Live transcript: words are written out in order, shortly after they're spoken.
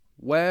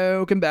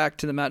Welcome back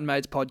to the Matt and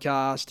Mates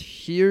podcast.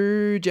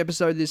 Huge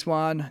episode this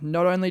one.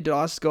 Not only did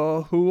I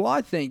score who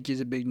I think is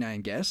a big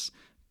name guest,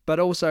 but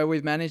also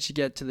we've managed to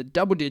get to the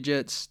double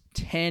digits,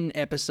 10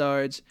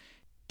 episodes.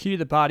 Cue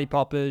the party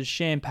poppers,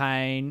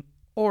 champagne,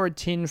 or a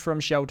tin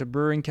from Shelter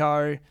Brewing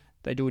Co.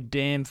 They do a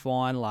damn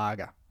fine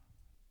lager.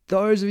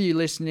 Those of you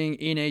listening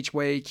in each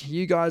week,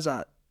 you guys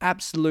are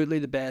absolutely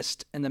the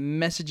best, and the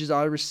messages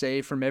I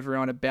receive from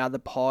everyone about the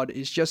pod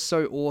is just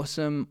so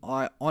awesome.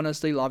 I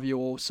honestly love you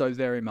all so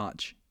very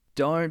much.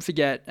 Don't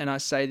forget, and I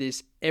say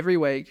this every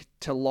week,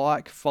 to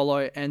like,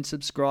 follow, and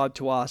subscribe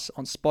to us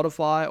on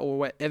Spotify or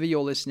wherever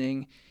you're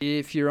listening.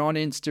 If you're on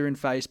Insta and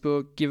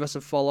Facebook, give us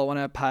a follow on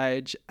our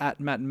page at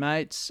Matt and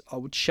Mates. I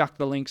will chuck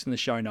the links in the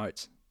show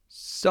notes.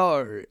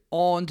 So,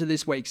 on to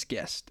this week's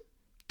guest.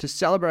 To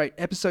celebrate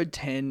episode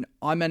 10,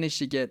 I managed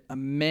to get a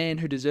man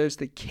who deserves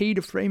the key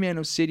to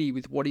Fremantle City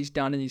with what he's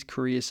done in his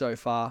career so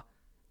far,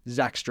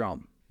 Zac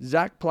Strom.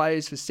 Zac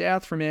plays for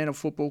South Fremantle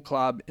Football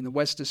Club in the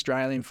West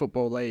Australian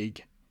Football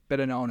League,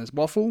 better known as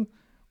Waffle,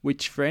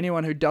 which for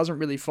anyone who doesn't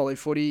really follow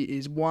footy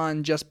is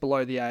one just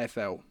below the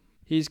AFL.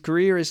 His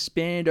career has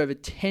spanned over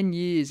 10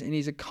 years and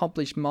he's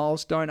accomplished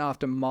milestone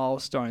after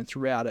milestone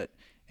throughout it,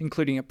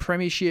 including a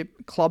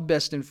premiership, club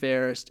best and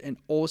fairest, and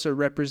also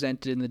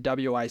represented in the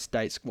WA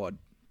state squad.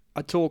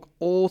 I talk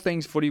all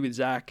things footy with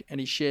Zac, and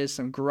he shares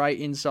some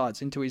great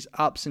insights into his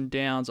ups and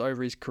downs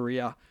over his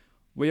career.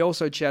 We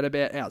also chat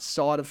about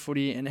outside of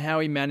footy and how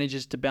he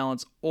manages to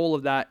balance all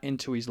of that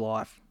into his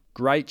life.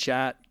 Great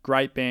chat,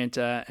 great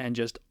banter, and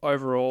just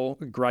overall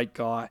a great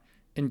guy.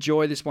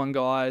 Enjoy this one,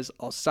 guys.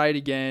 I'll say it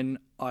again.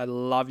 I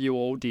love you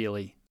all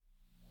dearly.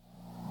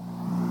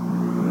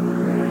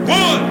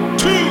 1,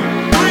 2,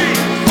 3,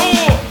 4.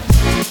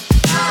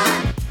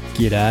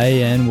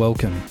 G'day and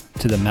welcome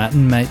to the Matt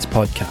and Mates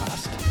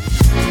podcast.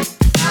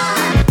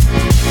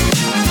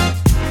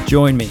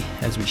 Join me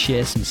as we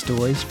share some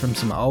stories from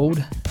some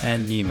old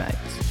and new mates.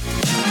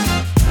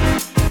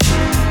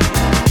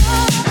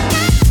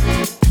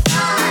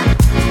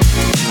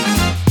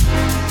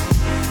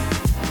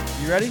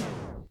 You ready?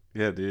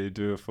 Yeah, do you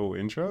do a full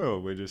intro or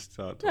we just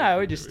start talking? No,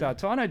 we just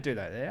start. I don't do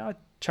that there. I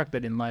chuck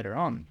that in later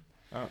on.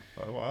 Oh,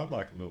 well, I'd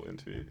like a little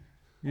interview.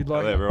 You'd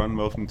Hello, like? everyone.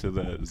 Welcome to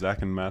the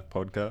Zac and Matt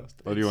podcast.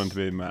 Or do you want to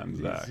be Matt and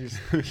Zac?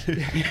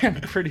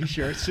 I'm pretty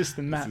sure it's just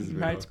the Matt This is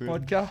and a bit Mates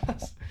awkward.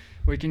 podcast.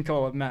 We can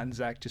call it Matt and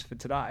Zac just for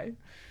today.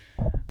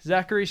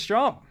 Zachary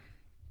Strom,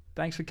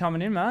 thanks for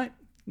coming in, mate,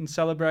 and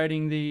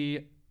celebrating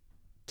the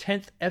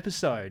 10th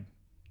episode.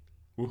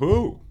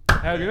 Woohoo!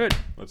 How good?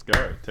 Let's go.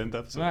 10th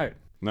episode. Mate,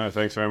 No,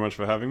 thanks very much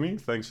for having me.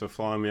 Thanks for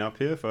flying me up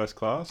here, first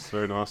class.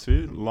 Very nice of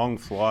you. Long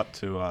flight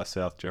to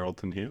South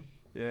Geraldton here.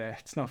 yeah,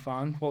 it's not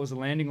fun. What was the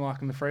landing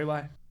like on the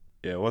freeway?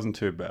 Yeah, it wasn't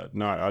too bad.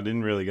 No, I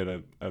didn't really get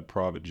a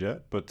private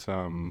jet, but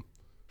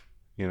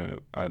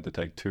I had to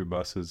take 2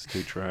 buses,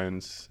 2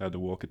 trains, had to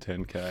walk a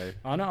 10K.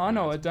 I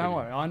know it's it. Don't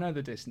worry. I know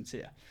the distance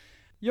here.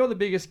 You're the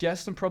biggest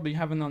guest I'm probably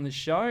having on this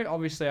show.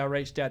 Obviously, I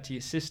reached out to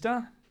your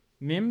sister,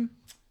 Mim,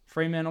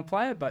 Fremantle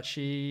player, but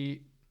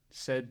she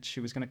said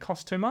she was going to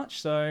cost too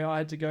much, so I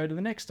had to go to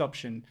the next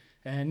option.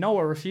 And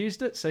Noah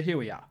refused it, so here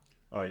we are.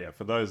 Oh, yeah.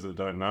 For those that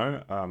don't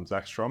know,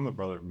 Zac Strom, the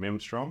brother of Mim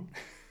Strom,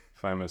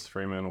 famous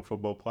Fremantle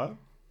football player.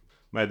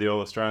 Made the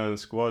All-Australian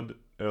squad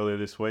earlier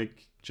this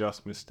week.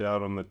 Just missed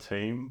out on the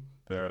team.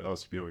 I was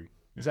spewing.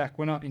 Zach,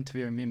 we're not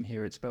interviewing Mim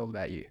here. It's spelled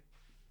about you.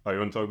 Oh, you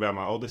want to talk about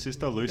my older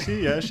sister, Lucy?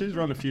 Yeah, she's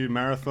run a few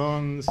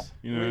marathons.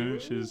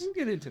 She's We'll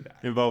get into that.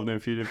 involved in a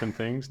few different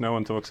things. No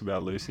one talks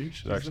about Lucy.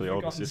 She's actually the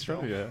older forgotten sister.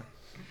 Strom. Yeah.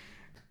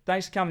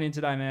 Thanks for coming in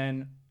today,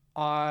 man.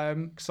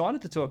 I'm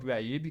excited to talk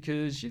about you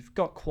because you've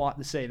got quite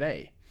the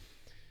CV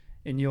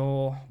in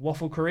your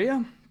waffle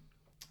career.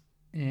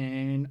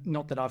 And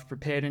not that I've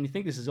prepared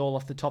anything. This is all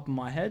off the top of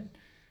my head.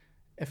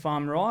 If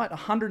I'm right,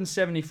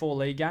 174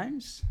 league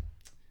games,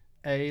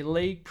 a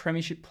league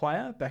premiership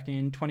player back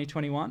in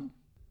 2021,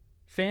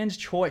 fans'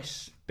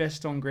 choice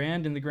best on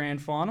ground in the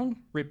grand final,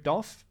 ripped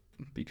off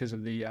because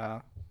of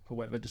the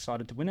whoever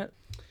decided to win it.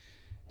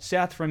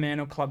 South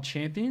Fremantle club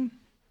champion,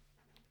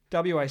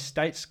 WA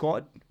state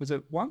squad. Was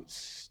it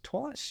once,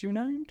 twice you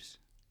named?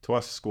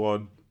 Twice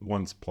squad,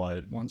 once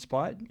played. Once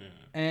played. Yeah.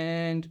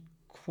 And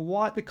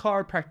quite the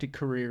chiropractic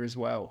career as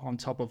well, on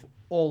top of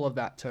all of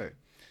that too.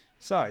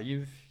 So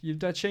you've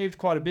achieved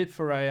quite a bit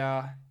for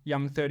a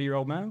young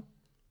 30-year-old male.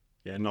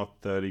 Yeah, not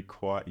 30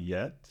 quite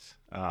yet.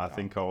 I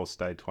think I'll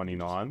stay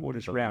 29 We'll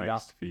just for round the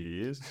next up. few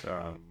years.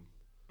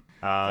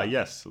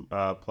 Yes,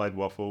 played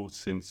waffle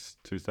since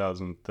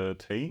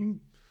 2013.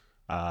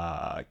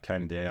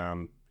 Came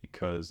down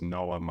because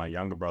Noah, my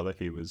younger brother,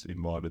 he was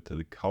invited to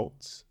the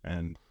Colts,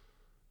 and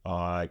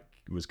I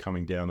was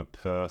coming down to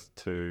Perth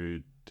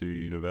to do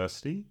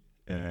university,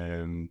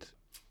 and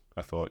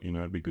I thought,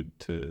 it'd be good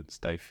to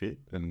stay fit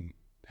and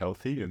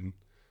healthy, and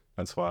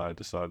that's why I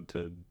decided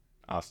to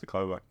ask the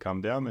club if I could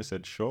come down. They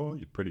said, sure,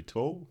 you're pretty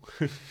tall.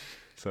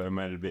 So it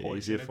made it a bit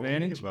Always easier an for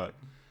advantage. me.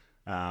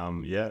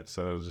 But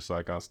so I was just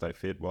like, I'll stay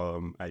fit while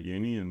I'm at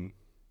uni, and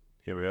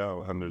here we are,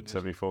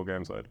 174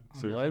 games later.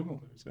 Super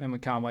Unbelievable. cool. And we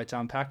can't wait to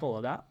unpack all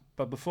of that.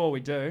 But before we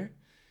do,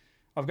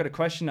 I've got a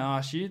question to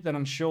ask you that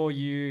I'm sure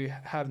you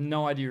have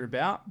no idea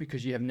about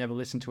because you have never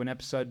listened to an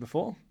episode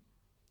before.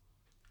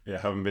 Yeah, I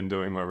haven't been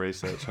doing my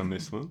research on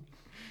this one.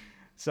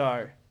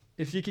 So,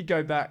 if you could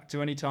go back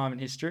to any time in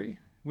history,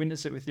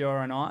 witness it with your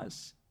own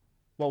eyes,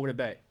 what would it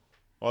be?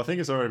 Well, I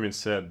think it's already been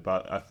said,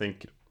 but I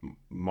think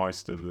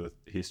most of the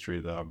history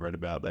that I've read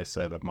about, they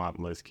say that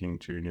Martin Luther King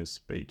Jr.'s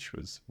speech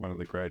was one of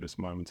the greatest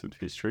moments of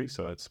history.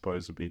 So it's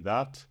supposed to be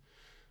that.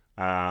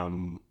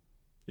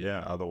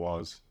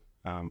 Otherwise,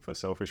 for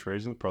selfish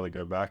reasons, probably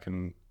go back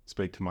and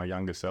speak to my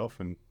younger self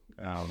and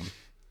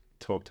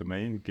talk to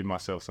me and give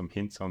myself some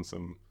hints on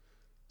some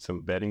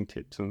betting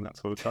tips and that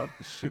sort of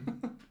stuff.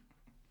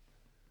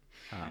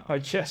 I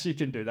guess you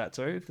can do that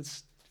too. If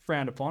it's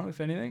frowned upon, if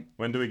anything.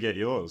 When do we get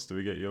yours? Do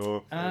we get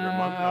your favourite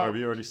one? Or have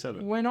you already said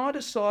it? When I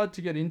decide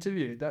to get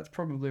interviewed, that's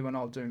probably when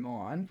I'll do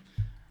mine.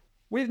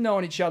 We've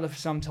known each other for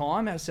some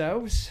time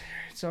ourselves.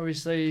 It's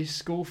obviously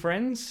school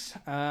friends.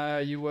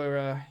 You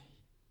were,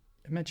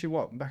 I met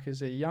you back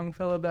as a young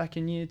fella back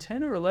in year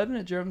 10 or 11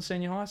 at Geraldton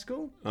Senior High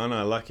School? Oh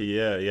no, lucky,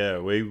 yeah.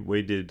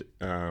 We did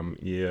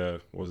year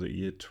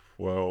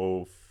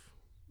 12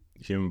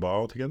 human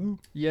bio together?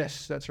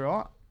 Yes, that's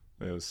right.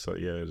 It was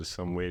just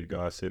some weird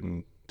guy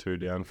sitting 2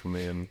 down from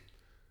me and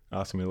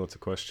asking me lots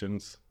of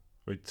questions.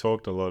 We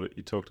talked a lot.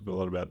 You talked a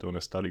lot about doing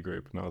a study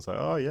group, and I was like,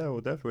 "Oh yeah,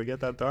 we'll definitely get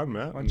that done,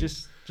 man." I've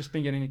just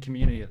been getting a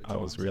community at the time.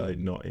 I was really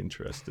not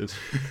interested.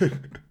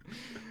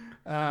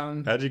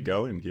 How'd you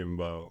go in human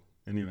bio?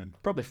 Anyway,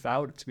 probably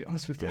failed it, to be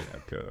honest with you. Yeah,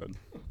 good.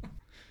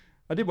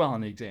 I did well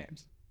on the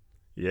exams.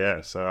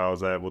 Yeah, so I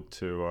was able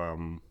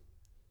to,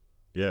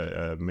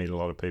 meet a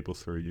lot of people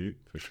through you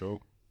for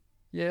sure.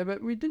 Yeah,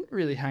 but we didn't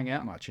really hang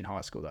out much in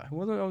high school, though.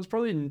 I was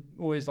probably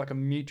always like a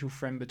mutual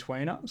friend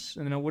between us.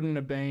 And then I wouldn't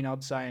have been,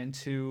 I'd say,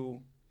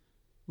 until...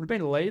 Would have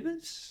been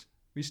leavers.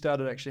 We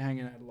started actually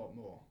hanging out a lot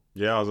more.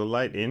 Yeah, I was a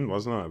late in,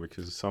 wasn't I?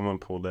 Because someone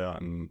pulled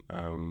out and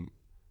I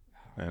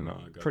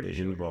got pretty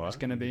the invite. Sure I was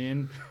going to be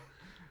in.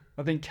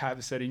 I think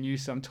Cav said he knew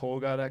some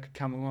tour guide that could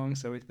come along,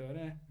 so we thought,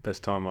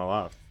 Best time of my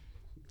life.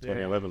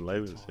 2011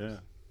 leavers, yeah.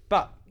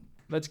 But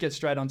let's get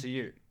straight on to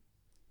you.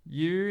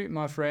 You,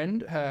 my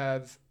friend,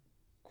 have...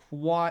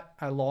 quite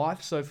a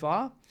life so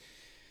far.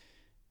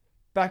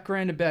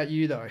 Background about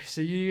you though.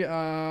 So you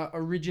are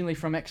originally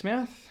from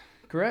Exmouth,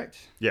 correct?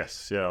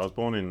 Yes, yeah. I was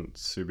born in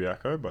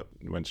Subiaco, but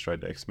went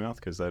straight to Exmouth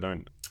because they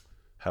don't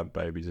have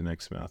babies in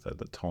Exmouth at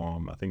the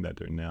time. I think they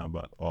do now,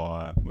 but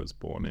I was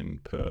born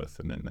in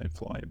Perth and then they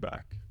fly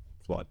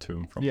to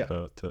and from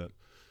Perth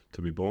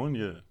to be born,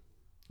 yeah.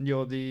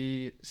 You're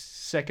the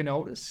second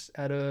oldest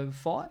out of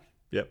 5?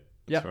 Yep,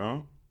 that's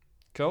right.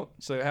 Cool.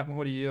 So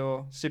what are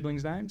your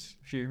siblings' names,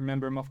 if you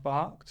remember them off by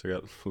heart? So I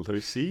got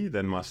Lucy,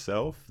 then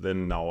myself,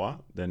 then Noah,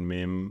 then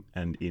Mim,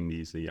 and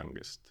Indy's the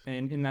youngest.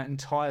 And in that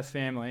entire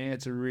family,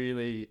 it's a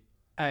really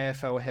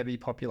AFL-heavy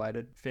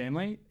populated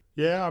family.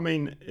 Yeah, I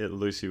mean,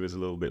 Lucy was a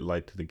little bit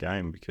late to the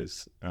game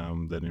because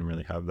they didn't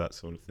really have that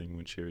sort of thing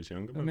when she was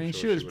younger. I mean,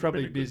 she was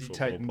probably busy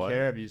taking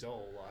care of his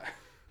whole life.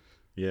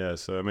 Yeah,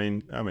 so I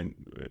mean,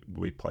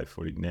 we play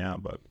footy now,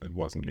 but it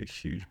wasn't a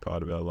huge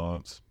part of our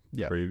lives.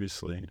 Yep.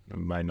 Previously. It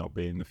may not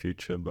be in the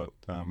future, but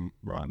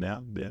right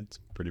now, yeah, it's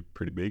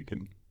pretty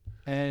big.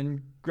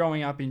 And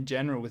growing up in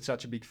general with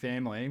such a big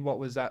family, what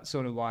was that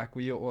sort of like?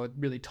 Were you a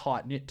really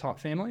tight-knit type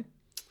family?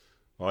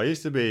 Well,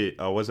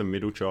 I was a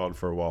middle child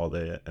for a while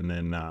there, and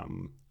then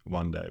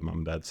one day Mum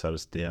and Dad sat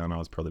us down. I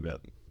was probably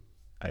about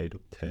 8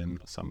 or 10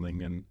 or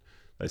something, and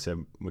they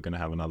said, we're going to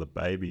have another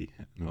baby.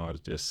 And I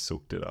just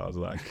sooked it. I was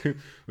like,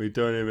 we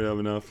don't even have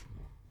enough.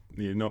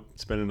 You're not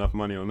spending enough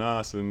money on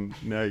us, and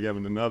now you're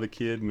having another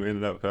kid, and we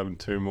ended up having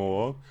 2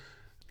 more.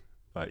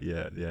 But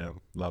yeah,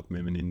 love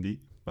Mim and Indy.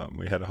 But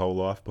we had a whole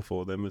life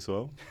before them as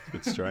well. It's a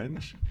bit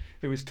strange.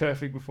 It was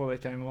perfect before they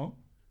came along?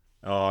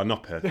 Oh,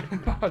 not perfect.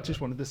 I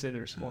just wanted to see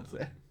the response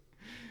there.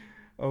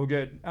 All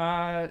good.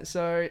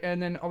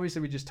 And then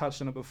obviously we just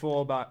touched on it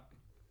before, but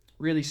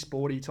really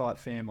sporty type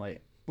family.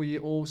 Were you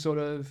all sort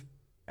of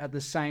at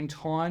the same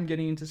time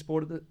getting into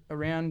sport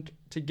around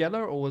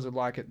together, or was it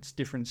like it's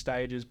different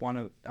stages,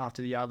 one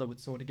after the other would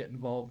sort of get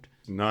involved?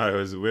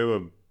 No, we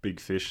were big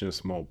fish in a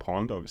small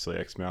pond. Obviously,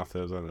 Exmouth,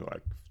 there was only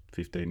like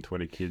 15,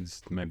 20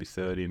 kids, maybe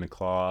 30 in a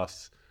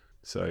class.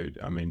 So,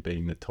 I mean,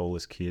 being the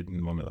tallest kid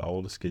and one of the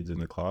oldest kids in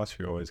the class,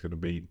 you're always going to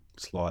be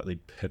slightly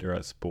better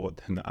at sport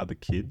than the other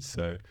kids.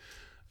 So,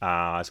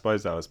 I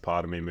suppose that was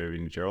part of me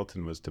moving to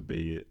Geraldton, was to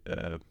be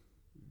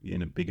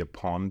in a bigger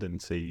pond and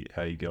see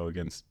how you go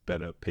against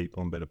better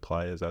people and better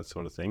players, that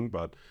sort of thing.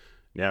 But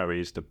yeah, we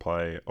used to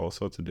play all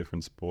sorts of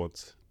different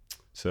sports,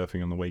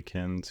 surfing on the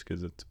weekends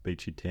because it's a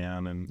beachy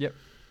town, and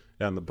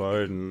down the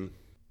boat, and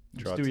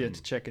still yet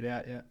to check it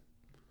out yet.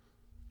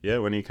 Yeah,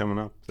 when are you coming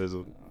up? There's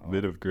a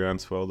bit of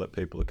groundswell that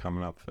people are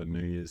coming up for New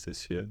Year's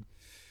this year.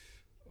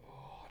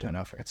 I don't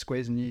know if I can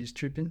squeeze a New Year's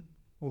trip in.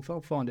 Well, I'll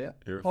find out.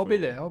 I'll be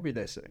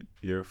there soon.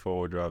 You're a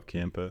 4-wheel drive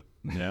camper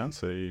now,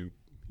 so you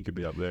could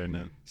be up there in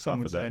that.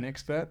 Some would say an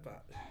expert,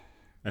 but...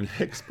 An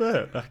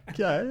expert?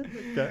 Okay.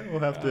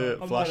 We'll have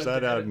to flush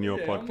that out in your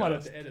podcast. I might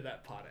have to edit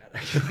that part out,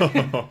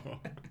 actually.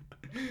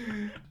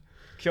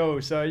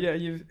 Cool. So yeah,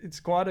 it's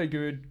quite a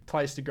good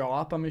place to grow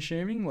up, I'm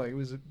assuming. Like, it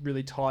was a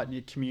really tight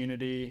knit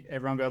community.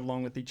 Everyone got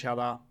along with each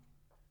other.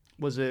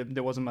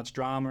 There wasn't much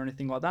drama or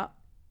anything like that?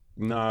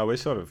 No, we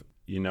sort of,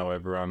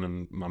 everyone,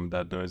 and mum and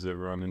dad knows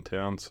everyone in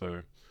town.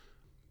 So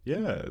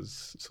yeah,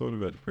 it's sort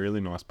of a really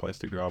nice place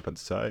to grow up, I'd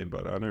say.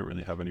 But I don't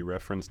really have any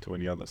reference to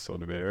any other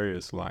sort of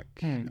areas. Like,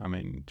 I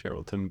mean,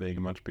 Geraldton being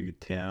a much bigger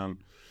town,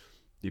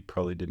 you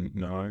probably didn't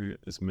know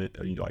as much.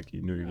 Like,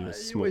 you knew your You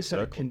small always had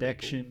a circle of people.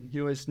 connection.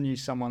 You always knew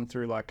someone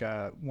through like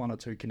one or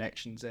two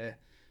connections there.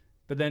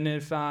 But then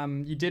if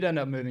you did end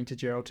up moving to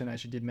Geraldton,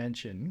 as you did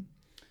mention,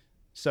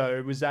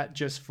 so was that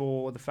just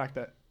for the fact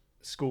that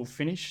school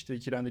finished, that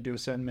you could only do a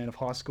certain amount of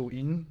high school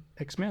in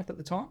Exmouth at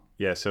the time?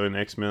 Yeah, so in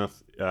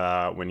Exmouth,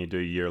 when you do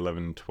year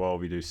 11 and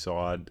 12, you do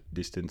side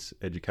distance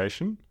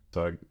education.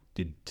 So I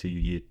did to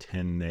year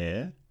 10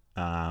 there.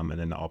 And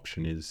then the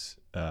option is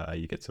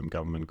you get some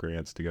government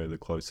grants to go to the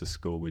closest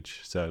school,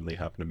 which sadly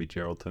happened to be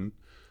Geraldton.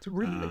 It's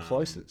really the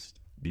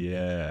closest.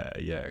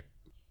 Yeah.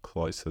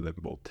 Closer than,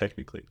 well,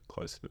 technically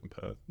closer than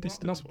Perth.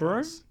 Not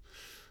Broome?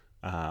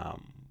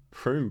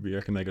 Broome, you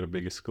reckon they got a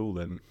bigger school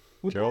than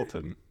Would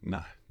Geraldton?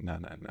 No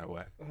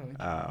way.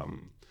 Oh, okay.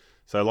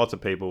 So lots of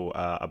people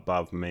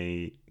above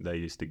me, they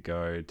used to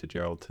go to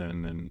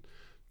Geraldton, and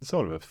it's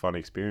sort of a fun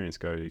experience,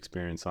 go to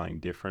experience something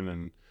different.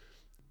 And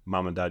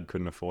mum and dad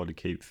couldn't afford to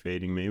keep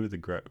feeding me with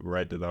the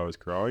rate that I was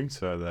growing,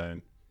 so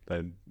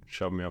they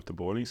shoved me off to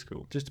boarding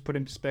school. Just to put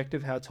in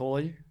perspective, how tall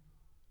are you?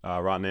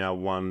 Right now,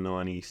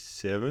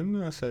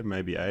 197. I say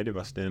maybe 8 if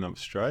I stand up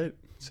straight.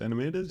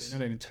 Centimeters. You're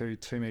not even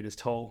two meters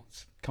tall.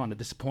 It's kind of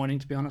disappointing,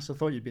 to be honest. I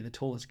thought you'd be the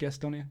tallest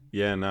guest on here.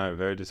 Yeah, no,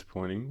 very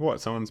disappointing.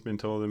 What? Someone's been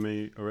taller than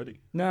me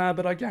already? No,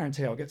 but I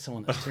guarantee I'll get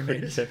someone that's 2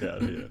 meters. Get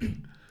out of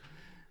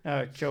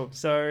here. Cool.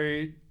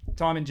 So,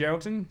 time in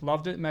Geraldton,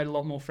 loved it. Made a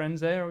lot more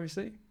friends there,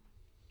 obviously.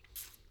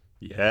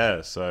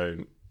 Yeah, so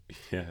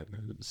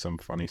some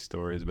funny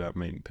stories about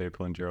meeting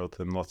people in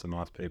Geraldton. Lots of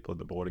nice people at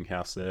the boarding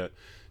house there.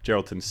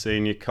 Geraldton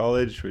Senior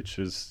College, which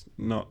is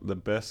not the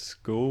best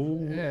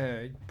school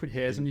Yeah, put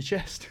hairs on your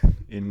chest.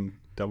 in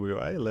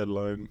WA, let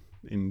alone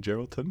in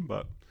Geraldton.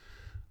 But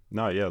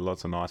no, yeah,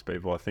 lots of nice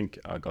people. I think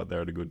I got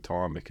there at a good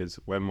time, because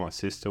when my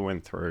sister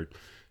went through,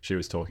 she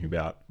was talking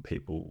about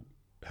people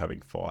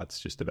having fights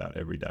just about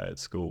every day at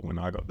school. When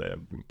I got there,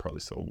 we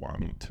probably saw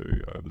 1 or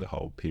 2 over the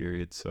whole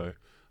period. So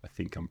I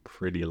think I'm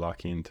pretty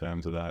lucky in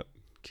terms of that.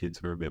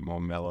 Kids were a bit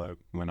more mellow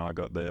when I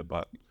got there,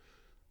 but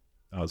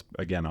I was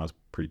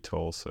pretty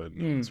tall, so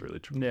no one's really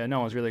trying. Yeah,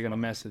 no one's really going to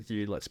mess with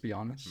you, let's be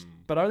honest.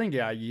 But I think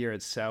our year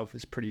itself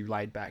is pretty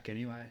laid back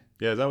anyway.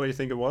 Yeah, is that what you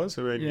think it was?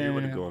 I mean, Yeah, you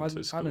would have gone to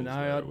schools I don't know.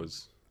 where it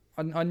was...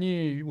 I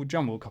knew, well,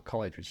 John Wilcock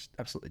College was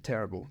absolutely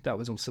terrible. That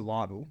was all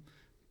survival.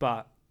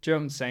 But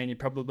German Senior,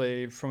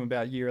 probably from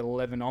about year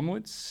 11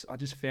 onwards, I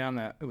just found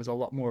that it was a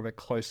lot more of a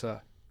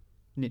closer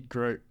knit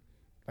group.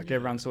 Like,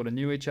 everyone sort of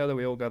knew each other.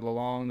 We all got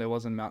along. There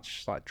wasn't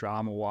much like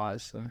drama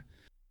wise. So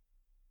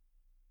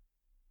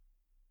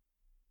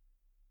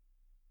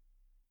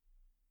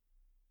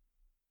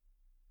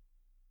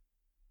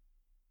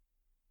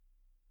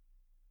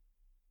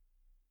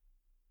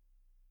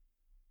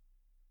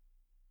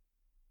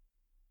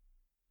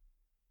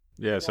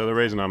Yeah, so the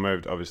reason I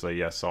moved,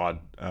 obviously, side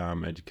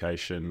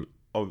education.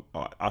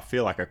 I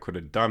feel like I could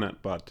have done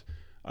it, but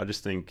I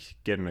just think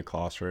getting in a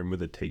classroom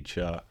with a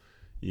teacher,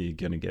 you're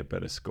going to get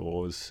better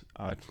scores.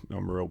 I'm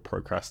a real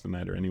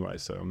procrastinator anyway,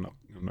 so I'm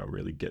not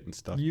really getting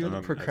stuff you're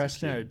done. the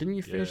procrastinator. Didn't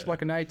you finish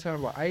like an ATAR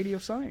of like 80 or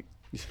something?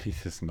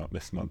 It's not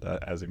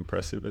that as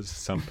impressive as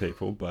some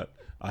people, but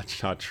I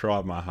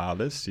tried my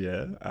hardest,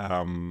 yeah.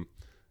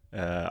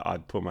 I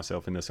put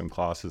myself into some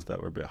classes that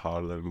were a bit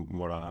harder than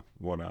what I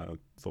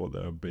thought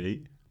they would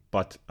be.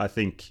 But I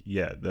think,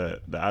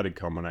 the added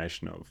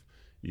combination of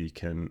you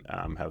can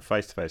have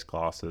face-to-face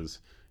classes,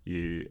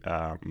 you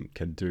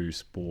can do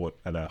sport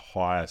at a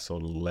higher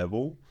sort of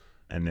level,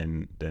 and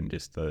then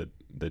just the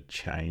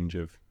change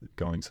of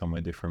going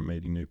somewhere different,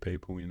 meeting new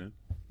people,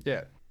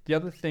 Yeah. The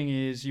other thing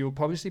is, you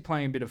were obviously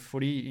playing a bit of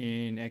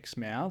footy in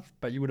Exmouth,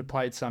 but you would have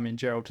played some in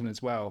Geraldton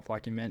as well,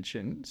 like you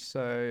mentioned.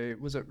 So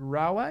was it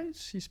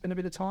Railways you spent a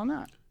bit of time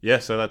at? Yeah,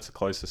 so that's the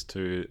closest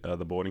to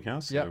the boarding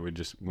house. So Yep. we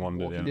just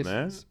wandered Walking down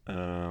distance. there.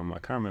 I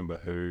can't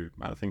remember who.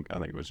 I think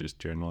it was just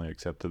generally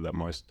accepted that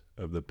most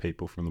of the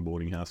people from the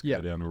boarding house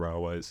Yep. go down to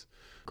Railways.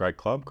 Great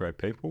club, great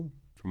people,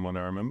 from what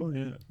I remember.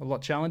 Yeah. A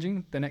lot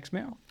challenging than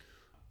Exmouth?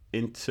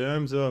 In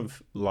terms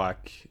of,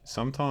 like,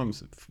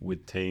 sometimes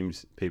with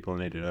teams, people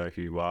need to know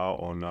who you are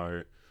or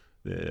know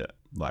to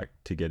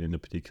get into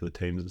particular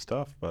teams and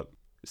stuff. But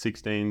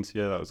 16s,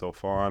 that was all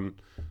fine.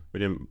 We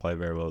didn't play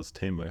very well as a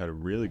team, but we had a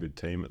really good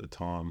team at the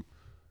time.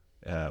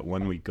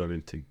 When we got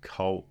into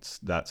Colts,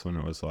 that's when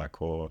it was like,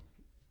 a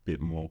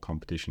bit more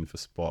competition for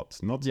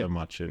spots. Not so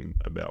much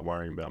about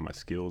worrying about my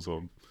skills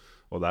or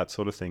that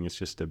sort of thing. It's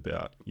just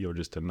about, you're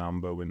just a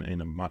number in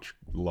a much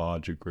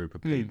larger group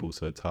of people,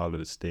 so it's harder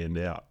to stand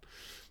out.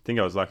 I think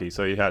I was lucky.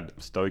 So you had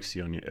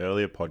Stokesy on your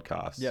earlier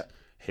podcast. Yeah.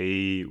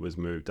 he was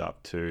moved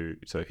up to,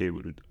 so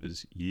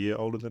was a year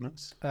older than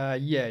us.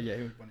 Yeah,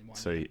 he was 21.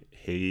 So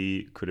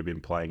he could have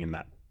been playing in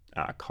that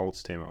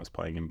Colts team I was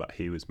playing in, but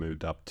he was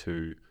moved up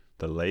to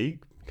the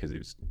league because he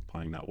was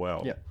playing that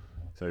well. Yeah.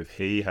 So if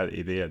he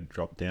had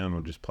dropped down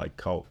or just played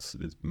Colts,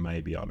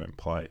 maybe I don't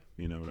play.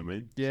 You know what I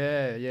mean?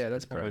 Yeah,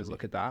 that's probably crazy.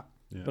 look at that.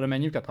 Yeah. But I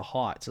mean, you've got the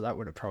height, so that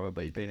would have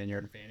probably been in your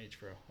advantage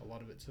for a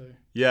lot of it too.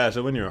 Yeah.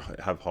 So when you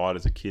have height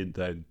as a kid,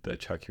 they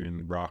chuck you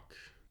in ruck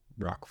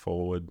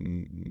forward,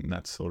 and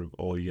that's sort of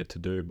all you get to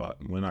do. But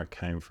when I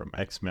came from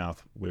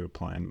Exmouth, we were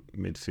playing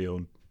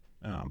midfield.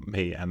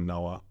 Me and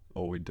Noah,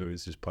 all we do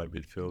is just play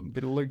midfield.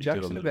 Bit of Luke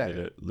Jackson about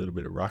it. A little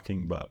bit of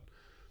rucking, but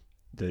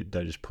they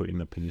just put you in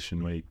the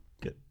position where you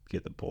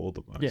get the ball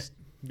the most.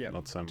 Yeah.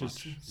 Not so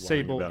Just much.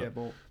 see ball, about get it.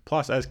 ball.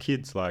 Plus, as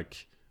kids,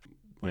 like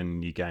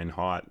when you gain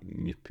height,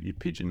 you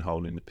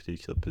pigeonholed in a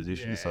particular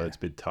position, so Yeah. it's a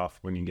bit tough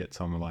when you get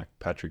someone like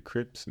Patrick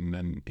Cripps, and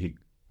then he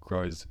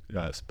grows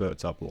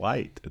spurts up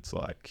late. It's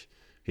like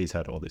he's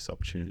had all this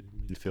opportunity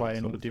to Play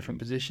in all different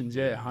positions.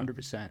 Yeah,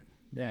 100%.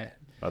 Yeah.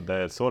 But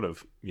they're sort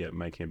of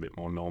making it a bit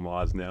more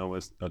normalised now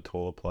as a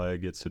taller player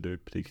gets to do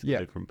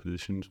particularly different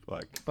positions.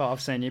 Like, Well, I've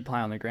seen you play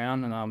on the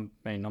ground, and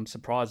I'm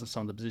surprised at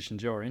some of the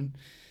positions you're in.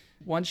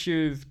 Once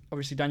you've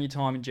obviously done your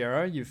time in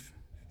Gero, you've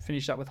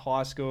finished up with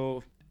high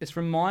school. It's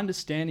from my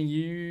understanding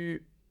your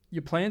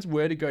plans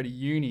were to go to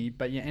uni,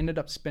 but you ended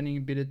up spending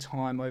a bit of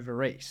time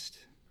over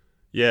east.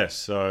 yeah,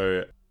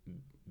 so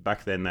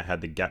back then they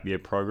had the gap year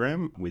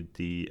program with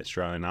the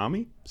Australian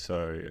Army.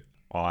 So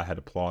I had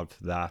applied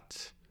for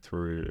that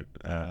through,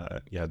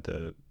 you had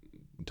to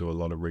do a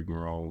lot of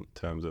rigmarole in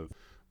terms of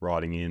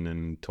writing in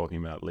and talking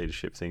about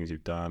leadership things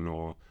you've done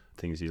or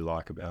things you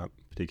like about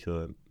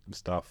particular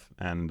stuff.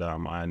 And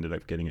I ended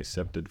up getting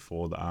accepted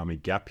for the Army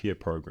Gap Year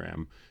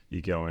program.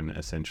 You go and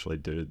essentially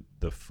do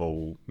the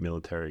full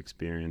military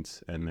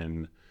experience. And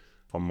then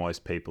for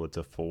most people, it's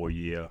a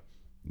 4-year.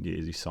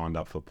 You signed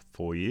up for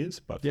 4 years.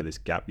 But for this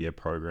Gap Year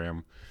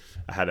program,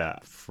 I had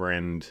a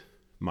friend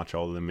much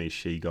older than me.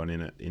 She got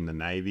in the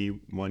Navy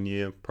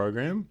 1-year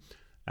program,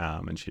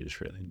 and she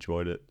just really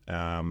enjoyed it.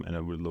 And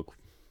it would look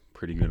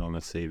pretty good on a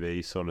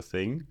CV sort of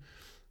thing.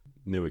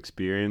 New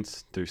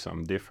experience, do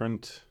something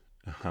different.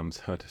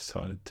 So I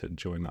decided to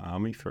join the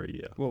Army for a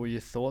year. What were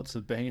your thoughts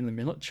of being in the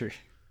military?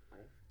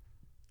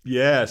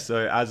 Yeah,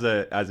 so as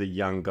a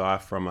young guy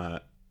from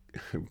a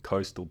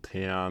coastal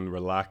town,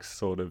 relaxed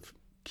sort of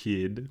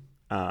kid,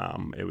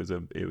 it was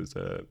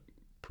a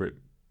pretty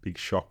big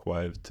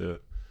shockwave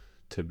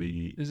to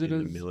be in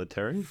the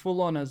military.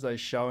 Full on as they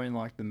show in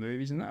like the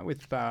movies and that,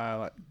 with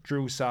like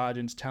drill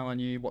sergeants telling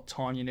you what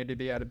time you need to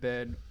be out of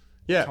bed,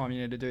 what time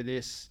you need to do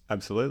this.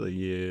 Absolutely.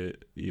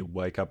 You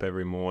wake up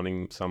every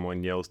morning,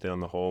 someone yells down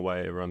the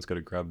hallway, everyone's got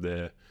to grab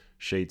their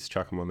sheets,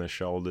 chuck them on their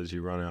shoulders,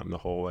 you run out in the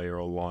hallway, you're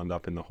all lined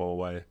up in the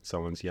hallway,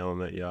 someone's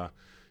yelling at you.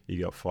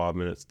 You got 5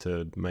 minutes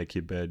to make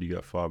your bed, you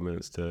got 5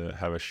 minutes to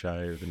have a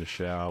shave and a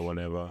shower,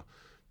 whatever.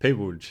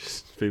 People were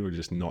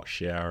just not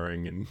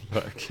showering and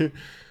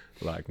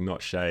like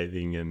not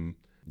shaving, and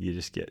you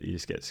just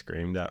get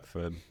screamed at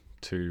for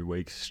 2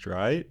 weeks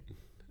straight.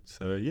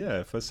 So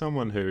yeah, for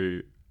someone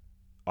who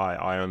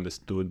I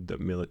understood that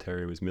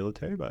military was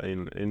military, but I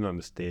didn't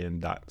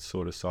understand that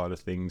sort of side of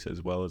things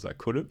as well as I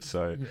could have.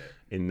 So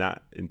in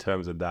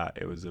terms of that,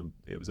 it was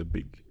a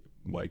big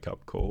wake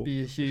up call.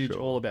 Be a huge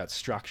all about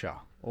structure,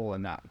 all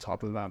in that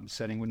type of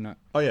setting, wouldn't it?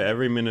 Oh yeah,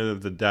 every minute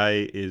of the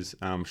day is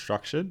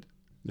structured.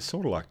 It's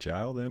sort of like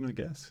jail then, I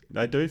guess.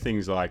 They do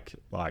things like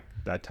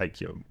they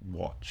take your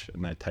watch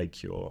and they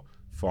take your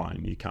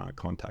phone. You can't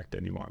contact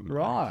anyone.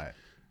 Right.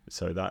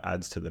 So that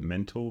adds to the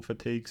mental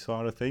fatigue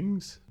side of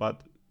things.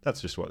 But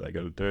that's just what they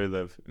got to do.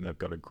 They've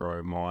got to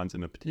grow minds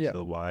in a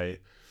particular way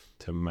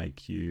to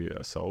make you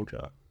a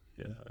soldier.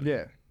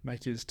 Yeah,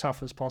 make you as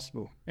tough as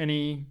possible.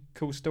 Any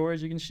cool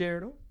stories you can share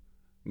at all?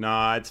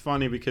 No, it's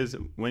funny because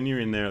when you're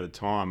in there at the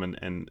time,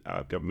 and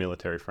I've got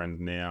military friends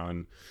now,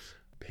 and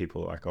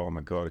people are like, oh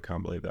my God, I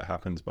can't believe that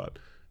happens. But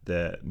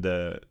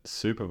the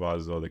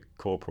supervisors or the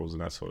corporals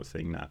and that sort of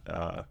thing that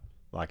are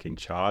like in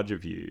charge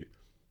of you,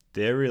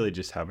 they're really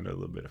just having a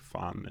little bit of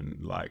fun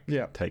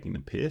and taking the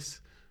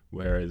piss.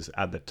 Whereas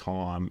at the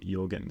time,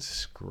 you're getting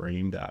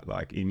screamed at,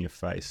 like in your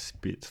face,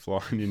 spits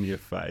flying in your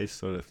face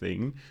sort of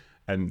thing.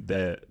 And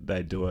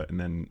they do it, and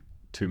then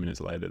 2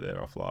 minutes later,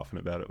 they're off laughing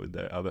about it with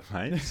their other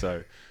mates.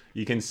 So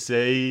you can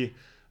see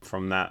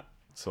from that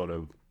sort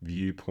of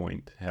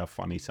viewpoint how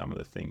funny some of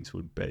the things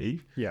would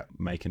be,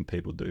 making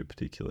people do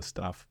particular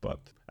stuff. But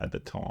at the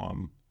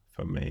time,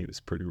 for me, it was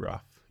pretty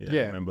rough. I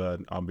remember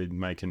I'd be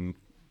making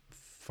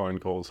phone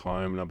calls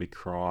home, and I'd be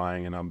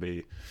crying, and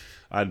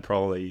I'd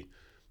probably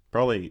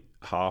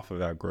half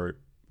of our group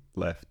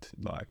left,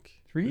 like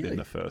within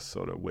the first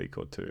sort of week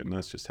or two, and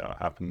that's just how it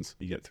happens.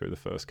 You get through the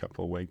first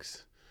couple of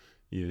weeks,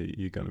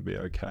 you're going to be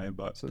okay.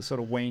 But so it sort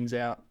of weans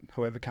out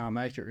whoever can't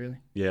make it, really.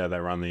 Yeah, they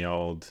run the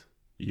old,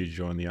 you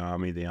join the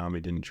army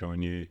didn't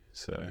join you,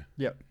 so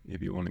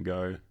if you want to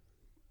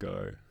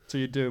go. So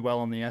you do well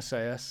on the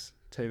SAS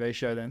TV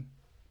show then?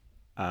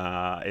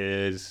 It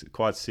is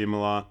quite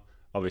similar.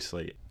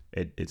 Obviously,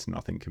 it's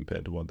nothing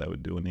compared to what they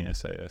would do in the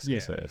SAS. Yeah.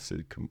 SAS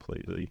is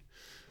completely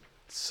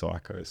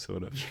psycho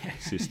sort of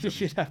system.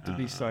 You'd have to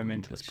be so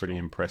mentally It's pretty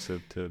strong.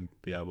 impressive to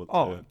be able to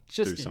Oh,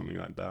 just do in something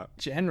like that.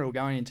 general,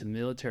 going into the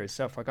military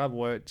itself, like I've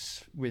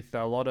worked with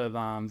a lot of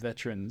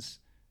veterans,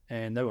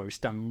 and they've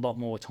obviously done a lot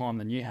more time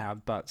than you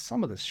have, but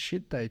some of the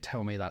shit they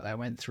tell me that they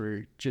went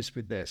through just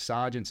with their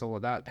sergeants, all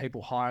of that,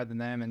 people higher than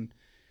them, and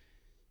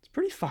it's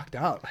pretty fucked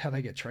up how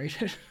they get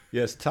treated.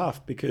 Yeah, it's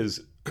tough because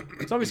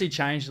It's obviously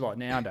changed a lot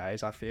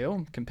nowadays, I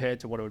feel, compared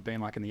to what it would have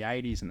been like in the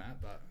 80s and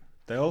that, but...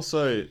 they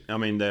also, I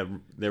mean, they're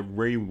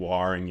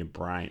rewiring your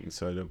brain.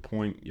 So the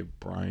point your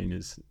brain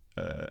is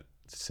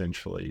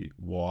essentially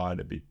wired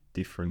a bit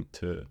different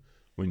to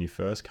when you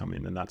first come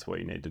in, and that's what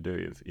you need to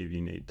do if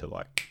you need to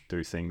like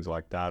do things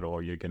like that,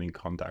 or you're getting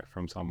contact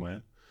from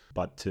somewhere.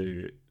 But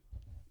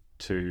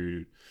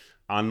to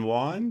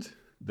unwind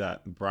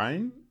that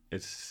brain,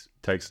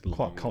 takes a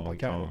Quite long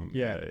complicated. time.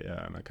 Yeah.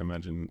 And I can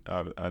imagine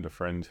I had a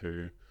friend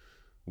who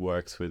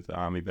works with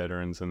army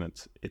veterans, and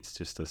it's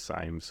just the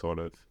same sort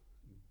of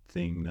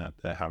thing that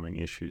they're having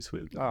issues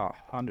with. Oh,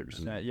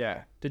 100%,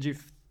 yeah.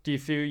 Do you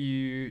feel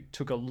you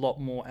took a lot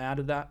more out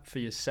of that for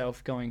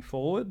yourself going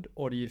forward,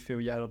 or do you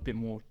feel you had a bit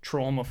more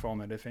trauma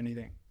from it, if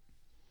anything?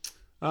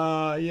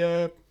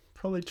 Yeah,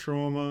 probably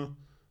trauma.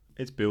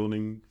 It's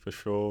building for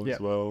sure Yeah. as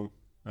well,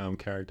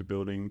 character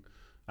building.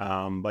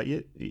 But yeah,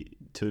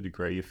 to a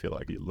degree, you feel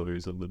like you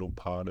lose a little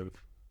part of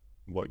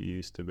what you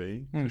used to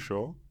be for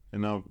sure.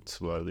 And I've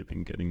slowly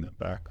been getting that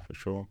back for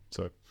sure.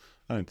 So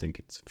I don't think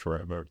it's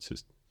forever. It's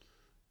just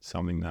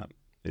something that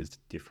is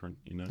different,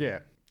 you know? Yeah.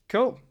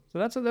 Cool. So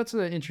that's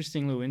an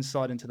interesting little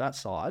insight into that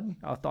side.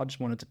 I just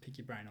wanted to pick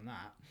your brain on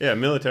that. Yeah,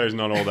 military's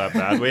not all that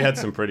bad. We had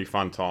some pretty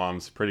fun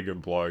times, pretty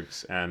good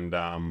blokes, and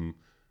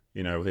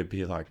we'd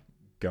be like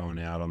going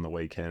out on the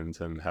weekends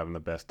and having the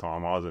best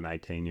time. I was an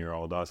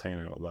 18-year-old. I was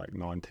hanging out with like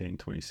 19,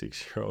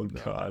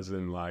 26-year-old guys,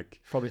 and like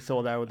Probably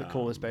thought they were the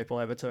coolest people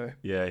ever too.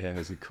 yeah, it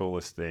was the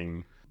coolest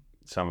thing.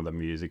 Some of the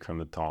music from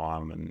the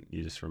time, and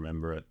you just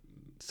remember it.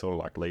 Sort of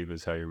like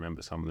Levers, how you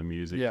remember some of the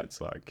music. Yeah.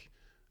 It's like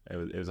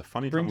it was a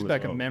funny Brings time.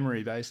 back as well. a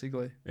memory,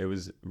 basically. It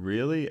was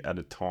really at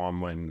a time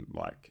when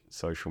like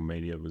social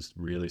media was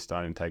really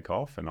starting to take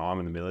off, and I'm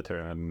in the military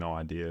and I had no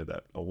idea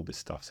that all this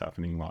stuff's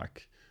happening.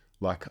 Like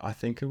I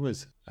think it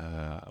was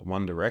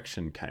One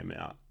Direction came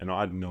out, and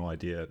I had no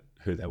idea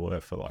who they were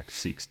for like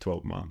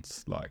 12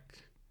 months. Like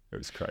it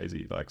was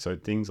crazy. Like, so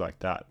things like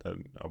that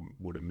I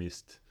would have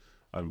missed.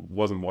 I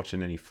wasn't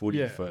watching any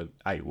footy for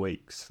 8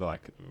 weeks.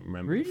 Like,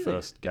 remember Really? the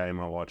first game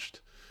I watched,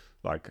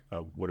 like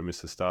I would have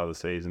missed the start of the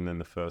season, then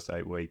the first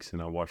 8 weeks,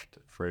 and I watched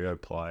Freo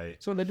play.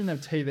 So they didn't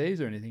have TVs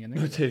or anything in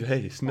No there?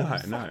 TVs, no.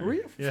 Fuck,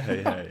 really?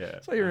 Yeah.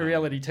 So you're a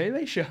reality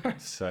TV show.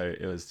 So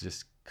it was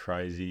just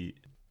crazy.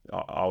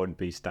 I would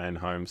be staying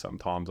home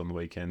sometimes on the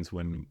weekends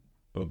when,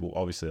 well,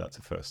 obviously that's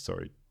the first,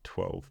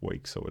 12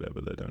 weeks or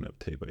whatever, they don't have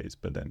TVs.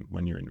 But then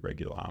when you're in the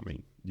regular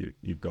army,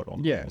 you've got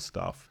on more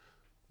stuff.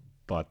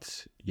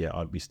 But yeah,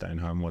 I'd be staying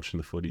home watching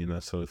the footy and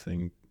that sort of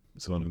thing,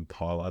 sort of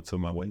highlights of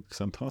my week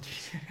sometimes.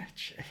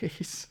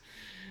 Jeez.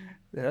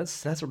 Yeah,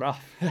 that's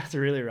rough. That's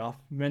really rough.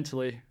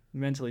 Mentally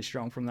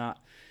strong from that.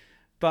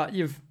 But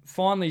you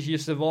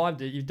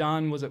survived it. You've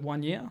done, was it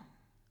 1 year?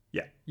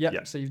 Yeah. Yep.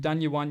 Yeah. So you've done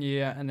your 1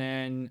 year, and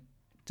then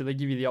did they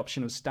give you the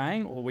option of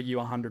staying, or were you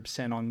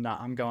 100% on, nah,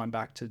 I'm going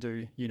back to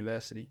do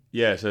university?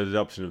 Yeah, so the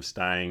option of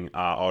staying,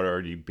 I'd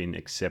already been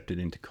accepted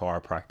into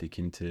chiropractic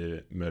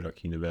into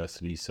Murdoch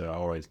University, so I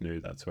always knew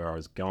that's where I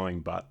was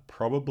going. But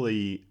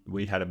probably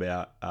we had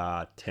about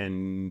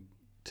 10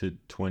 to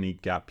 20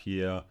 gap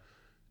year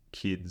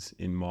kids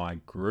in my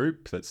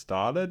group that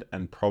started,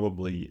 and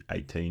probably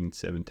 18,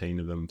 17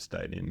 of them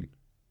stayed in,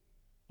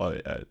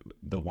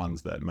 the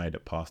ones that made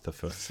it past the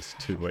first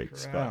 2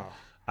 weeks. Wow. But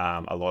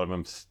a lot of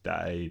them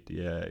stayed.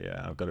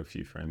 Yeah. I've got a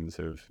few friends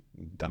who've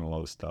done a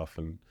lot of stuff,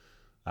 and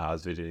I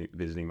was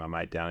visiting my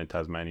mate down in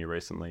Tasmania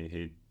recently.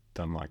 He'd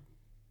done like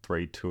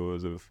 3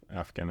 tours of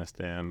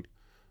Afghanistan,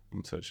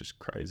 so it's just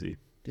crazy.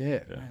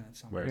 Yeah. Man,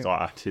 that's Whereas unreal.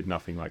 I did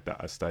nothing like that.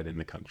 I stayed in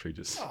the country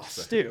just.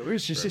 Still,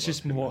 it's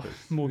just more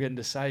getting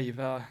to say you've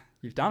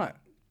done it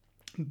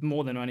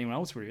more than anyone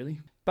else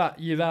really. But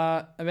you've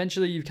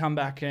eventually you've come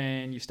back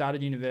and you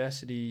started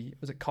university.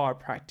 Was it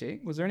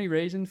chiropractic? Was there any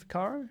reason for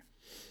chiro?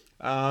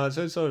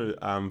 So it sort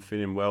of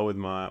fit in well with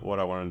what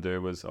I wanted to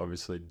do was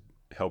obviously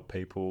help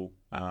people,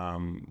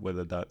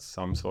 whether that's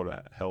some sort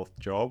of health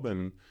job,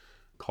 and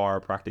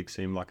chiropractic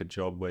seemed like a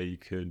job where you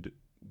could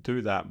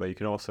do that, but you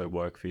can also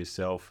work for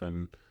yourself.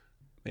 And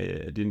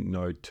I didn't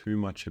know too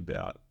much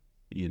about,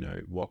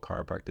 what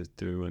chiropractors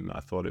do, and I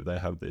thought if they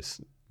have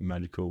this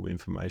magical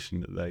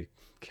information that they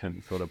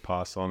can sort of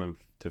pass on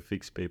to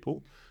fix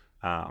people,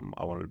 I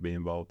wanted to be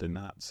involved in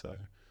that. So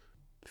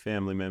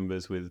family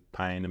members with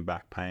pain and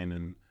back pain,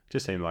 and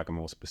just seemed like a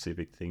more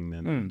specific thing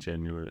than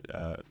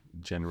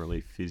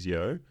generally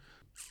physio.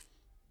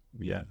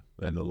 Yeah,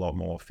 there's a lot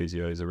more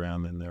physios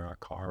around than there are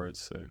chiros,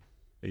 so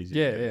easy to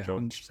get a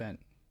job. 100%.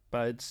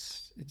 But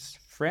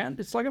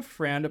it's like a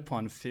frowned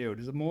upon field.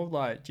 Is it more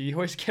like, do you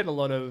always get a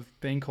lot of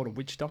being called a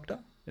witch doctor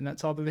in that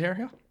type of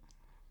area?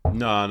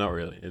 No, not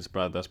really.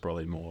 That's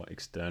probably more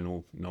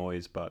external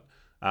noise. But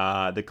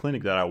the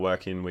clinic that I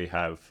work in, we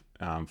have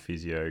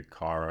physio,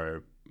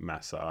 chiro,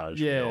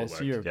 massage. We all so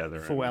work you're together,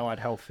 full allied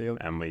health field.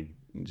 and we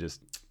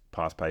just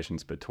pass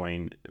patients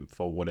between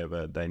for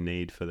whatever they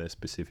need for their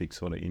specific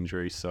sort of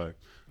injury. So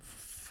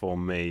for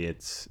me,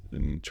 it's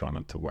try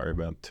not to worry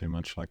about too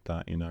much like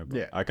that, But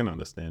Yeah. I can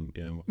understand,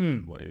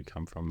 where you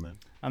come from then.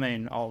 I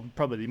mean, I'll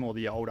probably more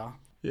the older.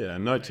 Yeah,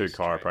 no two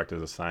chiropractors are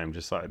the same,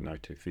 just like no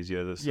two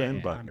physios are the same.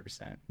 Yeah, but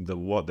 100%.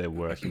 what they're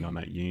working on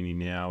at uni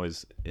now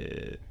is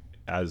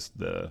as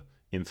the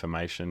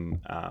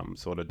information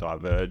sort of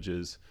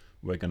diverges,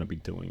 we're going to be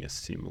doing a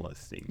similar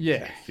thing.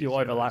 Yeah, to you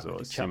physios overlap or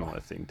with a each other. similar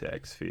thing to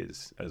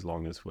ex-phys, as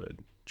long as we're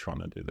trying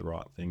to do the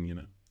right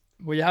thing,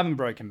 Well, you haven't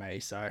broken me,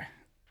 so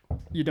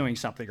you're doing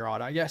something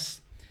right, I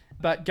guess.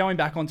 But going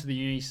back onto the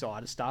uni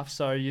side of stuff,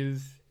 so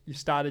you've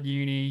started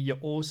uni. You're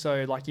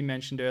also, like you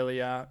mentioned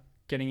earlier,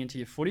 getting into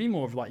your footy,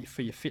 more of like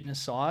for your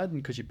fitness side,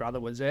 and because your brother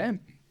was there.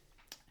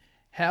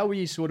 How were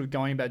you sort of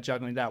going about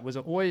juggling that? Was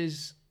it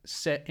always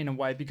set in a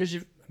way, because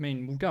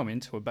we'll go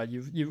into it, but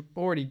you've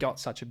already got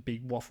such a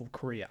big waffle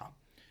career.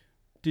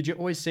 Did you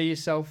always see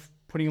yourself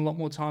putting a lot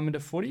more time into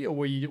footy, or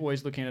were you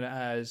always looking at it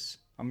as,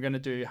 I'm going to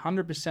do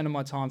 100% of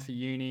my time for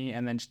uni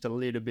and then just a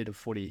little bit of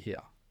footy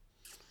here?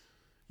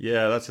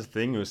 Yeah, that's the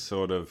thing. It was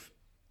sort of,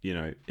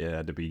 it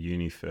had to be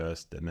uni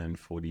first and then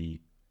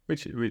footy,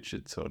 which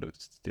it sort of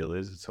still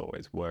is. It's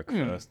always work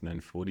first and then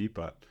footy.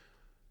 But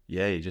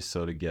yeah, you just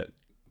sort of get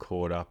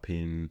caught up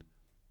in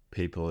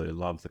people who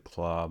love the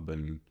club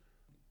and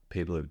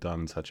people who've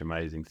done such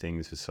amazing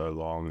things for so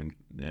long,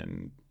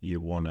 and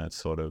you want to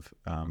sort of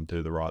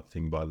do the right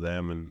thing by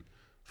them, and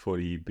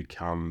footy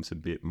becomes a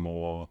bit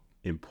more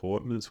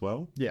important as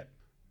well. Yeah.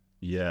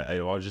 Yeah,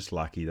 I was just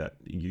lucky that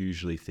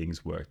usually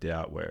things worked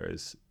out,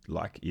 whereas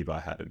like if I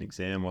had an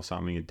exam or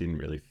something, it didn't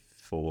really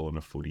fall on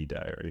a footy day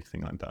or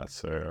anything like that.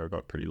 So I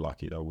got pretty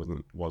lucky that I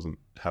wasn't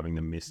having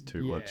to miss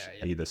too much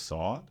either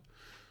side.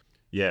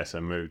 Yeah, so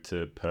I moved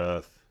to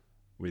Perth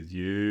with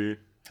you.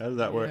 How did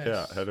that work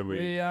out? How did we?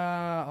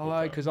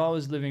 Because I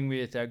was living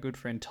with our good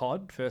friend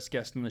Todd, first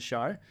guest on the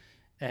show,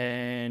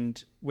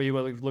 and we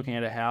were looking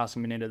at a house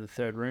and we needed a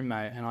third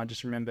roommate, and I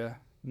just remember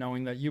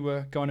knowing that you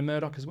were going to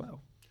Murdoch as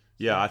well.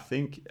 Yeah, I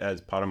think as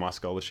part of my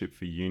scholarship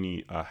for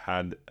uni, I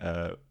had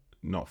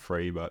not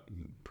free but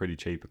pretty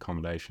cheap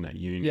accommodation at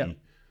uni. Yeah.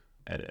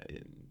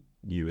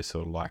 You were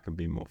sort of like it'd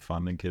be more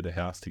fun to get a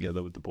house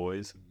together with the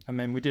boys. I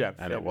mean, we did have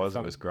And it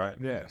was great.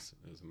 Yeah. It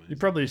was amazing. You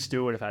probably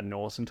still would have had an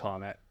awesome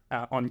time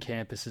on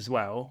campus as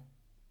well,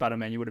 but I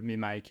mean, you would have been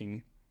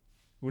making.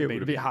 Would have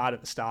been a bit hard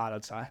at the start,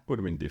 I'd say. Would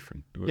have been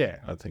different.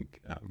 I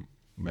think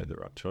made the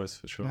right choice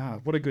for sure.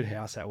 What a good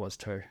house that was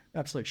too.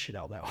 Absolute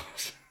shithole that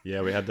was.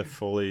 Yeah, we had to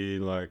fully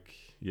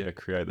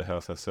create the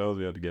house ourselves.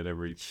 We had to get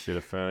every bit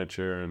of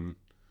furniture, and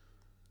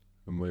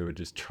we would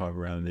just drive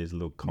around in these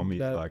little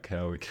commies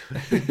how we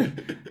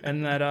could.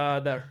 And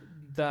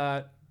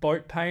that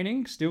boat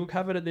painting still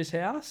covered at this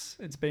house.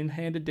 It's been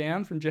handed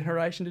down from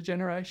generation to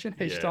generation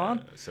each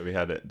time. So we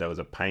had there was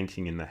a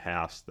painting in the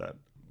house that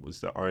was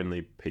the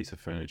only piece of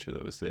furniture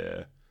that was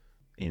there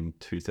in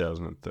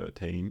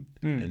 2013,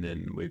 and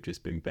then we've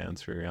just been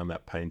bouncing around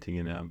that painting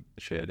in our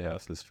shared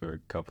houses for a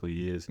couple of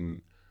years,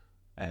 and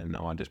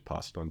I just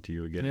passed it on to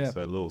you again. Yeah.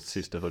 So a little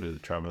sisterhood of the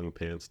travelling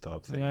pants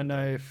type thing. I don't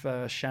know if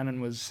Shannon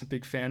was a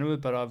big fan of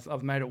it, but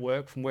I've made it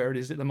work from where it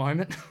is at the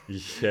moment.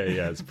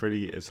 Yeah, it's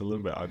a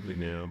little bit ugly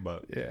now,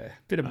 but yeah,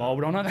 bit of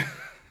mould on it.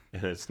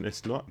 and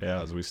it's not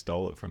ours. We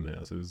stole it from the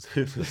house.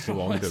 It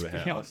belonged to the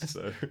house.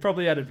 So.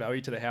 Probably added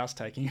value to the house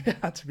taking it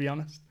out, to be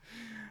honest.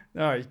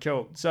 All right,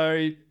 cool.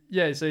 So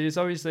yeah, so it's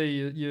obviously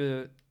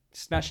you're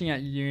smashing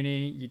out your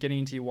uni, you're getting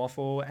into your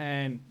waffle,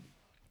 and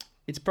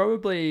it's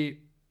probably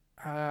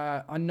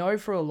I know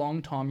for a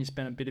long time you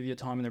spent a bit of your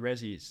time in the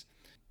resis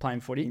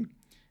playing footy,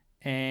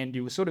 and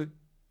you were sort of,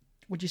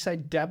 would you say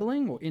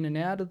dabbling or in and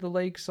out of the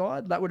league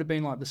side? That would have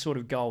been like the sort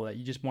of goal that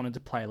you just wanted to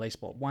play at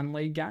least one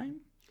league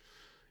game?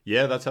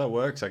 Yeah, that's how it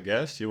works, I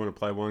guess. You want to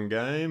play one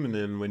game, and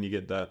then when you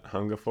get that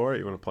hunger for it,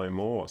 you want to play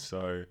more.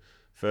 So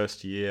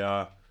first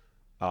year,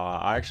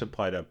 I actually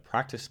played a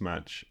practice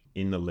match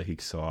in the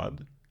league side.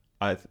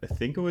 I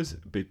think it was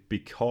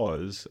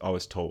because I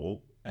was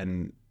tall,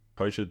 and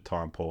coach at the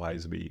time, Paul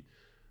Hazeby,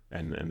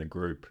 and the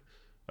group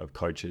of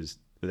coaches,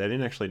 they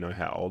didn't actually know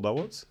how old I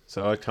was.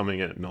 So I was coming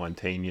in at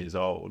 19 years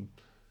old.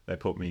 They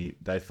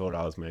thought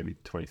I was maybe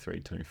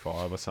 23,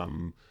 25 or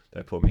something.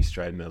 They put me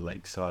straight in the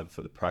league side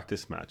for the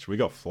practice match. We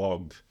got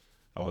flogged.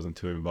 I wasn't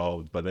too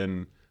involved. But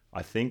then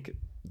I think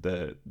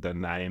the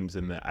names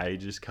and the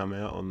ages come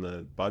out on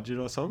the budget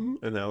or something,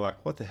 and they're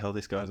like, what the hell,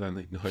 this guy's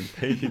only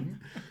 19.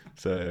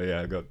 So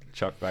yeah, I got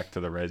chucked back to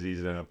the resis,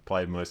 and I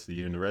played most of the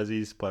year in the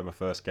resis. Played my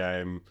first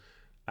game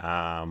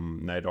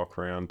NAIDOC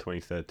round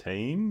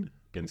 2013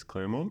 against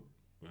Claremont.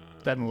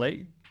 That in the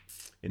league?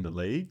 In the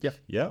league?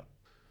 Yep.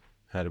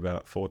 Had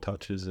about 4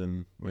 touches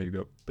and we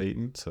got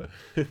beaten. So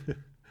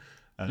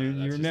Do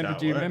you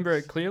remember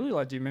it clearly?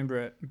 Like, do you remember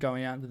it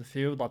going out into the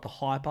field, like the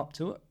hype up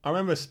to it? I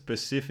remember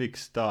specific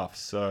stuff.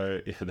 So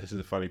yeah, this is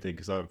a funny thing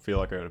because I feel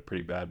like I had a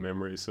pretty bad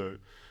memory. So,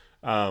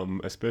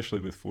 especially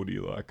with footy,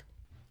 like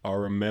I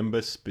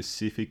remember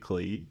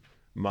specifically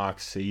Mark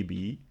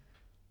Seaby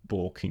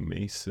balking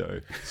me.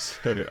 So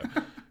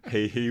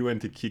he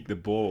went to kick the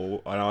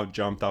ball and I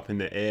jumped up in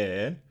the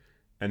air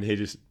and he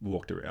just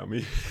walked around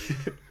me.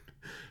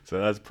 So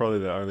that's probably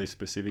the only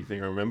specific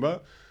thing I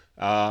remember.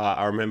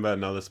 I remember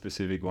another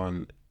specific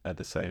one in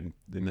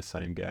the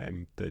same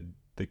game.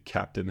 The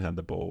captain had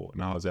the ball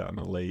and I was out in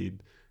the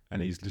lead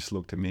and he's just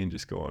looked at me and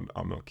just gone,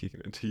 "I'm not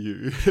kicking it to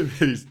you."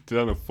 He's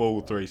done a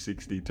full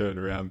 360, turned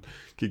around,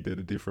 kicked it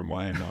a different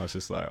way, and I was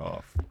just like,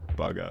 "Oh,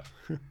 bugger."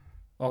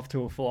 Off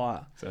to a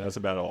flyer. So that's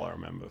about all I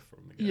remember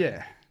from the game.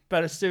 Yeah,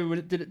 but it still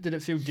did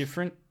it feel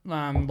different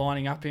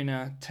lining up in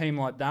a team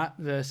like that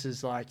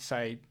versus like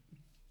say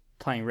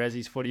playing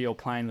Resi's footy or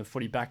playing the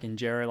footy back in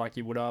Jerry like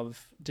you would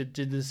have? Did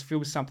this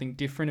feel something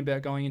different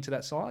about going into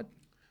that side?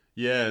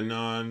 Yeah,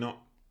 no,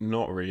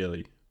 not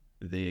really.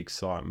 The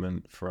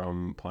excitement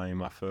from playing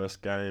my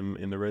first game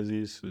in the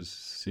Resis was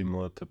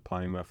similar to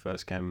playing my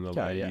first game in the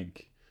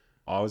league.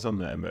 Yeah. I was on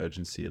the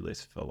emergency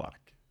list for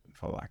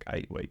like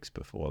 8 weeks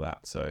before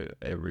that. So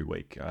every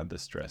week I had the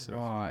stress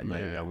of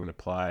maybe I'm going to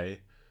play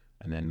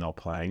and then not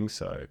playing.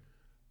 So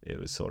it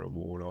was sort of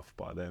worn off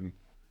by then.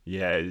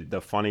 Yeah,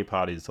 the funny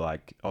part is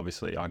like,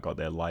 obviously I got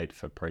there late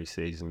for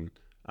pre-season,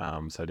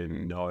 so I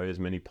didn't know as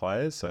many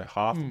players. So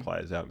half the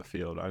players out in the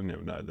field, I didn't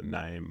even know the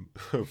name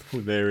of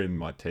who they're in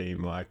my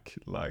team. Like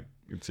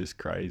it's just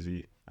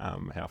crazy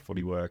how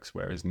footy works.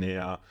 Whereas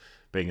now,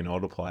 being an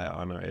older player,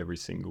 I know every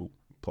single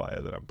player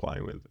that I'm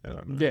playing with. And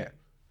I know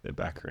their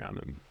background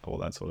and all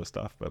that sort of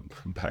stuff. But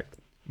back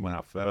when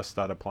I first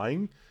started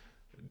playing,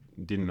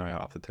 didn't know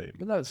half the team.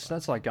 But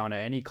that's like going to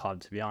any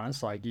club, to be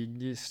honest. Like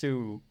you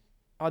still...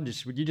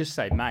 would you just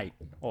say mate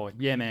or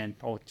yeah man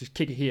or just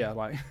kick it here?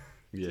 Like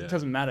it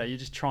doesn't matter. You're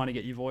just trying to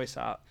get your voice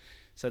out.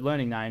 So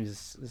learning names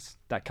is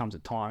that comes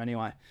at time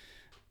anyway.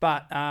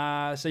 But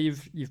so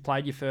you've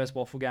played your first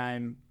waffle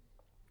game,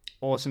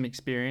 awesome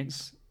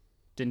experience.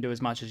 Didn't do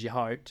as much as you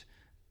hoped,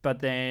 but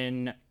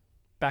then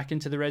back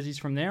into the Resis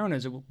from there.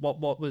 And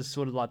what was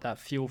sort of like that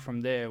fuel from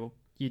there?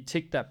 You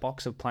ticked that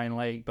box of playing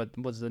league, but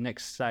was the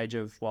next stage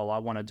of I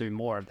want to do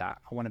more of that.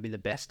 I want to be the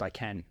best I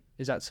can.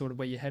 Is that sort of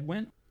where your head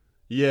went?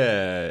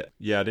 Yeah.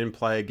 I didn't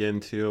play again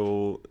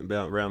till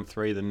about round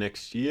 3 the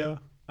next year.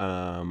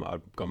 I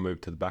got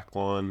moved to the back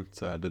line,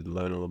 so I had to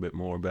learn a little bit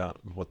more about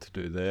what to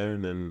do there,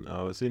 and then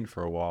I was in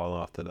for a while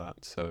after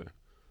that. So,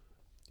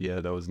 yeah,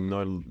 there was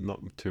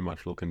not too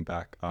much looking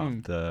back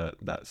after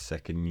that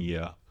second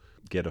year.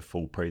 Get a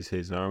full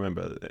preseason. I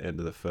remember at the end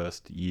of the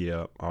first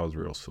year, I was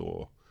real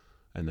sore,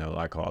 and they were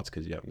like, "Oh, it's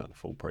because you haven't done a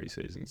full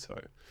preseason." So.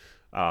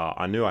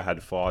 I knew I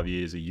had 5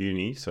 years of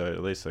uni, so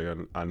at least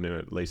I knew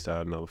at least I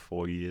had another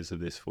 4 years of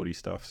this footy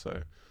stuff.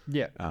 So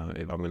if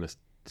I'm going to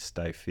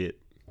stay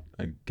fit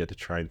and get to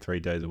train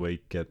 3 days a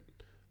week, get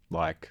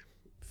like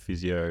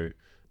physio,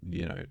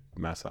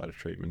 massage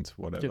treatments,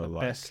 whatever, get the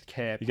best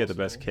care. You get the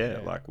best care.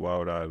 Yeah. Like why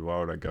would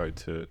I go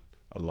to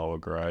a lower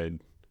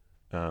grade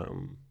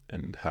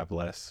and have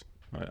less?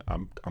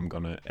 I'm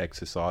going to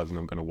exercise and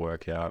I'm going to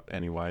work out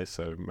anyway,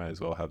 so may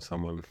as well have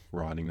someone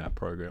writing that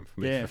program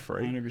for me for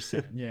free.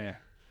 100%. Yeah,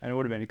 and it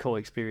would have been a cool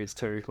experience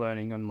too,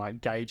 learning and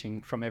like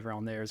gauging from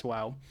everyone there as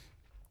well.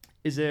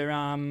 Is there,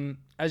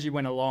 as you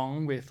went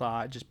along with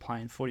just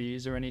playing footy,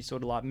 is there any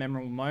sort of like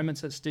memorable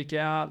moments that stick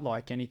out?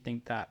 Like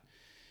anything that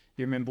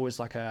you remember was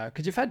like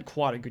because you've had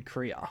quite a good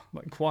career,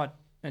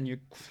 and you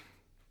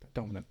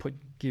don't want to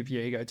give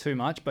your ego too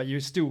much, but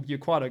you're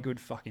quite a good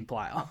fucking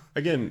player.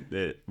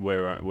 Again,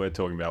 we're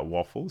talking about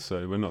waffles,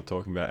 so we're not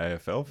talking about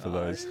AFL for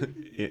those.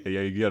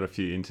 You got a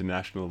few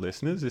international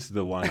listeners. This is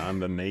the one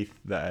underneath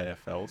the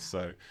AFL.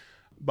 So,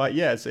 but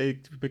yeah,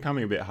 it's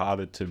becoming a bit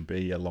harder to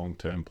be a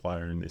long-term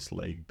player in this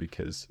league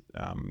because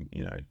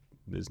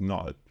there's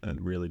not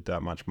really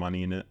that much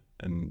money in it,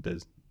 and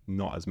there's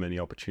not as many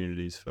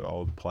opportunities for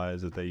old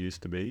players as there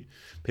used to be.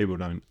 People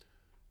don't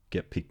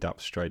get picked up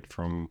straight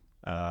from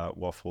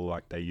waffle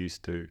like they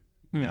used to.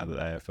 Now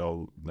that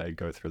AFL, they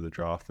go through the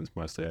draft and it's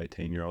mostly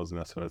 18-year-olds and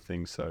that sort of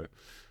thing, so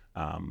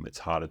it's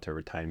harder to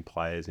retain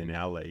players in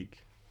our league.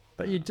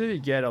 But you do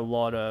get a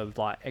lot of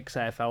like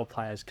ex-AFL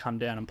players come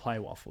down and play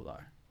waffle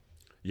though.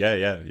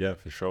 Yeah,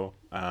 for sure.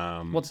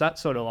 What's that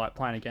sort of like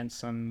playing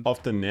against them?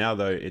 Often now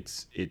though,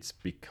 it's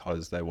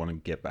because they want to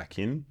get back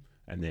in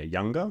and they're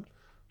younger,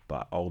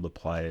 but older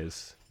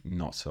players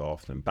not so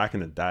often. Back in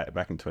the day,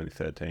 back in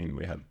 2013,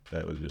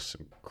 there was just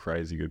some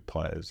crazy good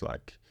players,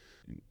 like,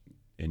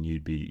 and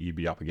you'd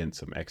be up against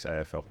some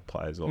ex-AFL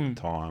players all the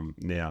time.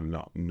 Now,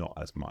 not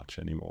as much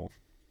anymore.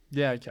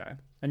 Yeah, okay.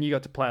 And you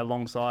got to play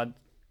alongside,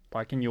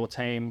 like in your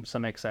team,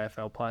 some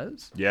ex-AFL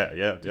players.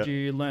 Yeah. Did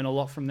you learn a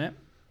lot from them?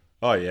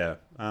 Oh yeah.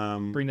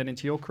 Bring that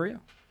into your career.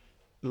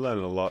 Learn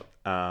a lot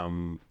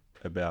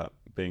about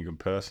being a good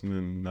person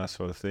and that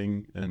sort of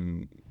thing,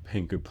 and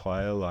being a good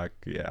player, like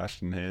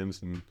Ashton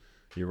Hams and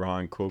your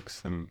Ryan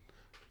Cooks and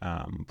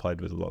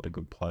Played with a lot of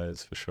good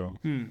players for sure.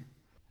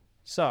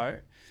 So,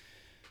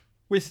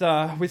 with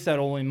that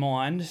all in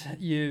mind,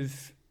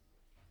 you've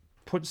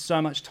put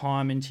so much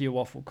time into your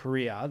waffle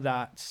career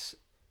that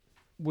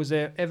was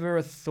there ever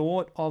a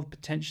thought of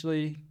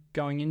potentially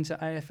going into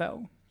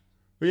AFL?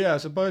 Well, yeah, I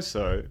suppose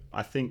so.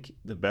 I think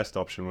the best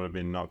option would have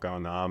been not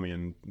going to the army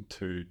and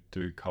to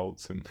do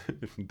Colts, and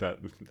that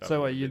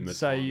So would have you'd been the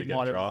say time you to get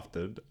might have-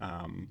 drafted.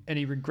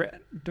 Any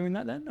regret doing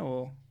that then,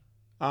 or?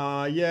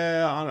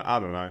 Yeah, I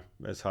don't know.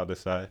 It's hard to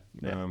say.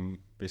 Yeah.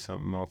 Be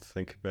something I'll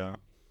think about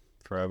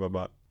forever.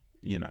 But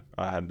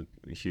I had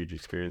a huge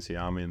experience in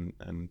the army,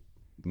 and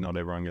not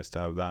everyone gets to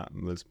have that.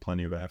 And there's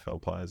plenty of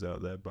AFL players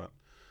out there, but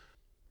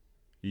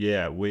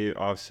yeah,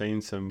 I've seen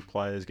some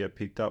players get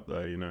picked up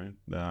though.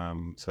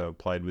 So I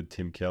played with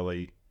Tim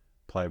Kelly,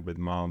 played with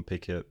Marlon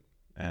Pickett,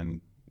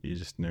 and you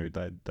just knew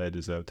they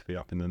deserved to be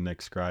up in the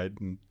next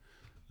grade. And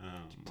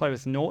Play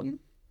with Norton?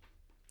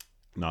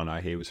 no,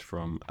 he was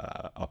from.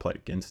 I played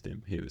against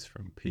him. He was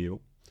from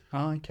Peel.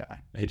 Oh, okay.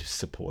 He just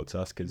supports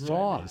us because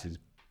Right. Jamie's his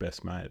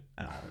best mate.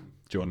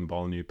 Jordan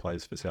Bolanew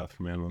plays for South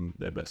Fremantle.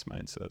 They're best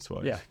mates, so that's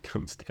why Yeah. it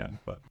comes down.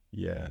 But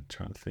yeah,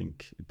 trying to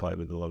think. He played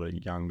with a lot of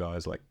young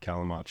guys like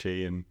Callum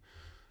Archie and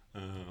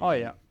Oh,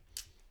 yeah.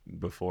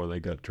 before they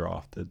got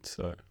drafted.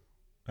 So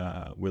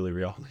Willie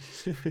Rioli,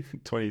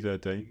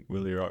 2013.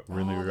 Willie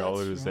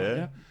Rioli was there,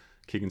 yeah.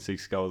 kicking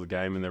 6 goals a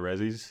game in the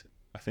Rezzies.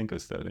 I think it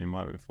was 13,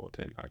 might have been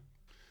 14.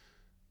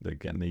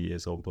 Again, the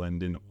years all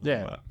blend in.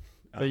 Yeah. But,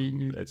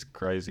 it's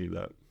crazy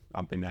that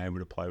I've been able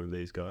to play with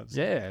these guys.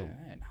 Yeah,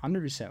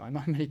 100%. Like,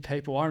 not many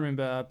people. I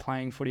remember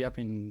playing footy up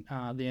in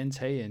the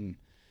NT and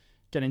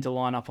getting to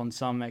line up on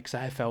some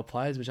ex-AFL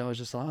players, which I was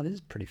just like, oh, this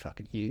is pretty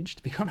fucking huge,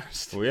 to be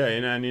honest. Well, yeah,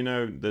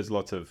 and there's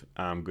lots of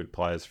good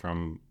players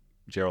from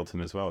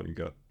Geraldton as well. You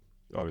got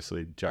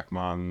obviously Jack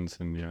Martins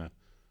and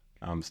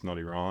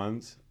Snotty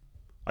Ryans.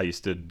 I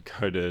used to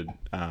go to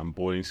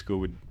boarding school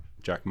with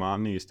Jack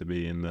Martin. He used to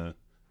be in the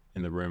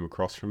room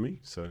across from me.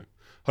 So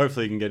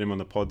hopefully you can get him on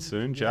the pod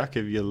soon, Jack,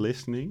 if you're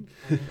listening.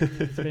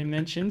 It's been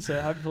mentioned,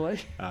 so hopefully.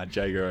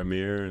 Jago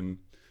Amir and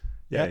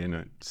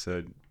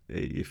so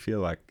you feel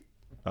like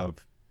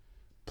I've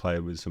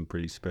played with some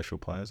pretty special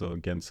players or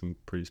against some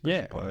pretty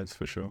special players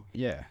for sure.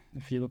 Yeah,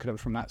 if you look at it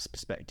from that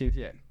perspective,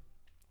 yeah.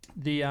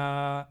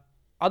 The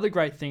other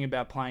great thing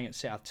about playing at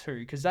South too,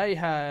 because they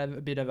have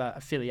a bit of an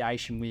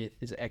affiliation with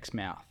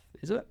Exmouth,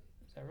 is it?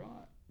 Is that right?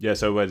 Yeah,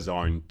 so we're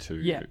zoned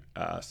to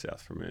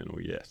South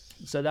Fremantle, yes.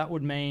 So that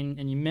would mean,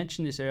 and you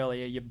mentioned this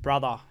earlier, your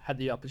brother had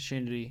the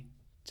opportunity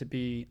to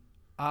be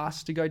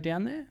asked to go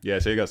down there? Yeah,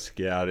 so he got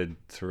scouted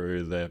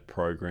through their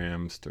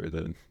programs, through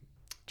the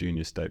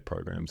junior state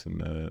programs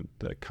and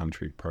the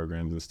country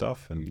programs and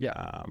stuff.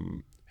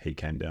 And he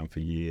came down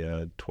for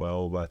year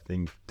 12, I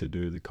think, to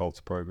do the Colts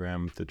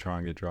program to try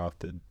and get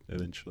drafted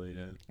eventually,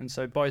 yeah. And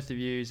so both of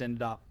you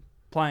ended up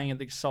playing at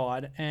the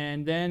side,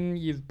 and then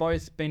you've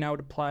both been able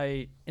to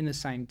play in the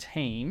same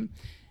team.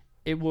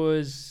 It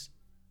was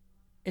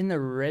in the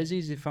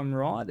Rezzies, if I'm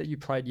right, that you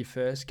played your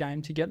first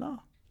game together?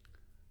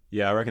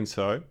 Yeah, I reckon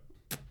so.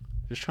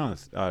 Just trying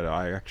to...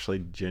 I actually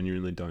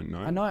genuinely don't know.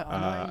 I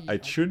know.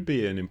 It should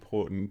be an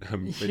important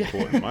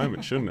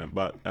moment, shouldn't it?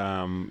 But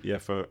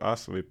for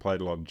us, we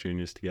played a lot of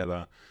juniors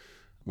together.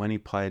 When he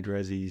played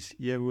Rezzies,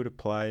 we would have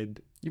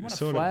played... You won a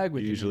flag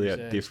with him usually in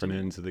at different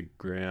ends of the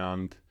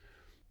ground.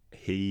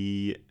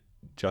 He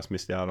just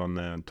missed out on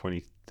the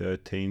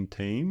 2013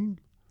 team,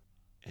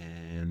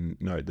 and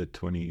the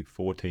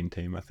 2014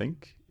 team. I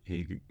think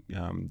he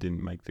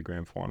didn't make the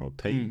grand final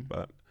team,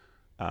 but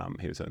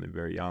he was only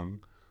very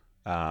young.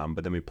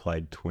 But then we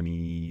played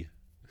trying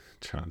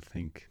to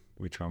think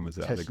which one was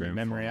that. The grand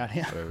memory final. Out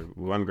here. So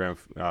we won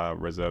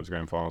reserves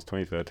grand finals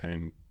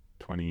 2013,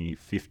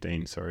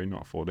 2015. Sorry,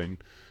 not 14.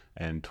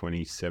 And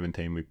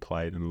 2017 we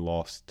played and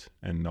lost,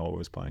 and Noah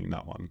was playing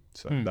that one.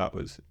 So that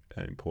was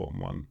an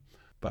important one.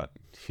 But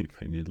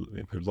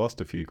we've lost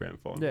a few grand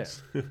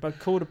finals. Yeah, but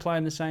cool to play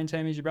in the same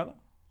team as your brother?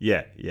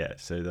 Yeah.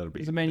 So that'll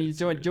be... I mean,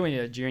 you're doing it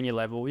at junior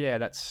level,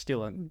 that's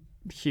still a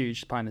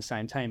huge playing the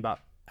same team. But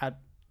at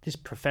this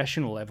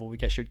professional level, we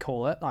guess you'd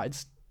call it,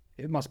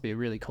 it must be a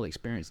really cool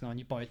experience knowing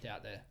you're both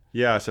out there.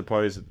 Yeah, I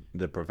suppose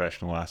the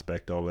professional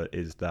aspect of it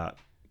is that,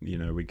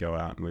 we go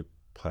out and we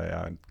play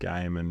our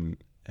game and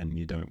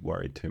you don't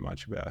worry too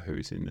much about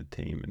who's in the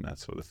team and that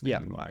sort of thing. Yeah.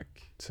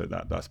 So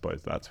that I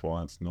suppose that's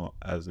why it's not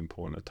as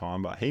important a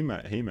time. But he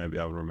may be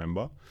able to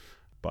remember.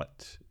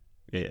 But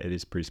yeah, it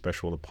is pretty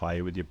special to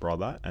play with your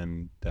brother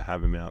and to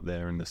have him out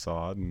there in the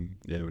side, and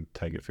would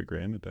take it for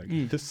granted, I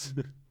guess.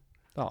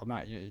 Oh,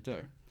 mate, yeah, you do.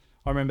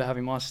 I remember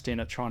having my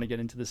stint at trying to get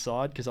into the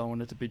side because I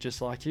wanted to be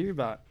just like you,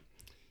 but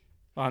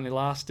I only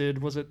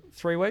lasted, was it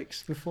 3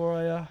 weeks before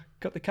I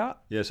got the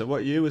cut? Yeah, so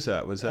what year was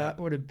that? Was that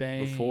would have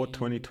been... before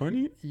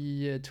 2020?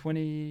 Yeah,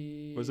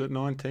 20... Was it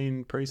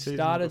 19 pre-season?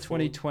 Started before?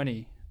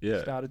 2020.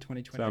 Yeah. Started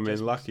 2020. So, I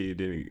mean, lucky you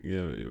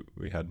didn't,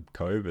 we had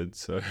COVID,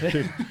 so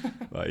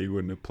you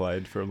wouldn't have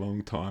played for a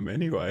long time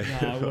anyway.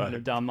 No, I wouldn't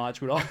have done much,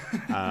 would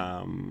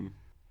I?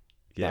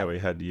 Yeah, we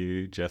had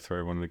you.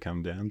 Jethro wanted to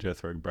come down.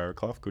 Jethro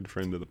Barraclough, good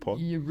friend of the pod.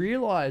 You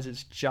realise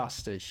it's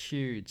just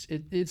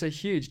it's a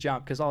huge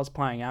jump because I was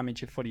playing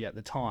amateur footy at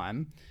the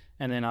time,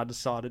 and then I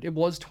decided it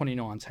was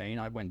 2019.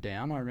 I went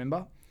down, I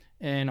remember,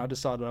 and I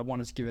decided I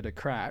wanted to give it a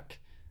crack.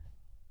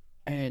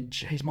 And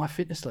geez, my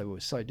fitness level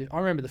was so I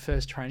remember the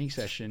first training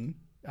session.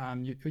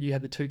 You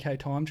had the 2K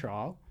time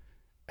trial,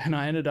 and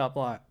I ended up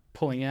like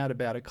pulling out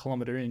about a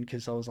kilometre in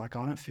because I was like,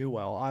 I don't feel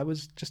well. I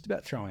was just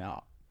about throwing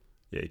up.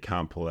 Yeah, you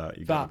can't pull out.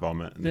 You got to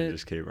vomit and then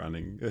just keep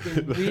running.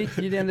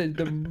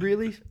 The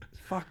really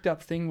fucked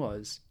up thing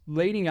was,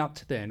 leading up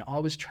to then, I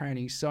was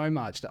training so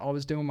much that I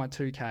was doing my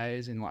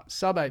 2Ks in like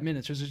sub 8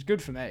 minutes, which is good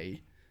for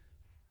me.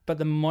 But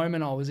the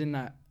moment I was in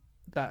that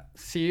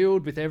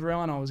field with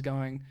everyone, I was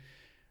going,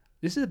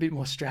 this is a bit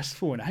more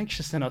stressful and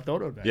anxious than I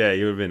thought it would be. Yeah,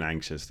 you would have been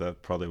anxious.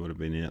 That probably would have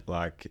been it.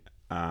 Like,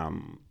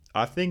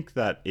 I think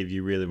that if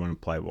you really want to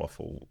play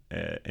waffle,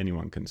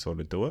 anyone can sort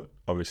of do it.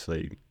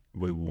 Obviously,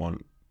 we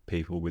want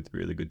people with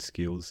really good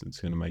skills. It's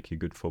going to make you a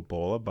good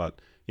footballer,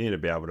 but you need to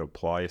be able to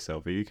apply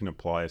yourself. If you can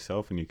apply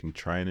yourself and you can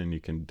train and you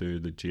can do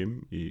the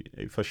gym,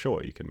 for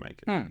sure you can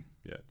make it.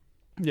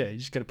 Yeah, you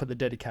just got to put the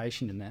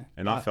dedication in there.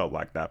 And I felt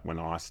like that when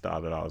I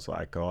started. I was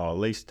like, oh, at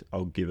least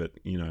I'll give it,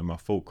 my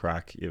full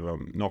crack. If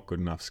I'm not good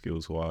enough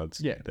skills-wise,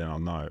 then I'll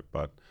know.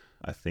 But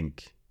I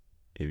think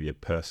if you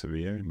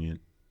persevere and you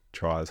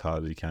try as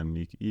hard as you can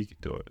can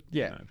do it.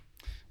 Yeah.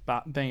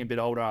 But being a bit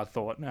older, I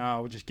thought, no,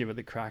 I'll just give it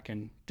the crack,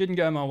 and didn't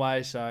go my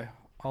way, so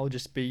I'll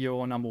just be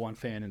your number one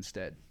fan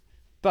instead.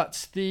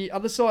 But the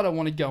other side I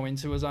want to go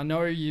into is, I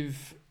know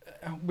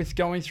with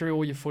going through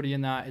all your footy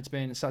and that, it's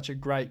been such a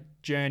great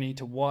journey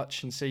to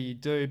watch and see you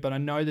do, but I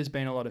know there's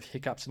been a lot of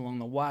hiccups along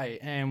the way,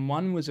 and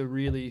one was a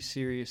really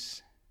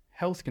serious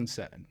health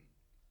concern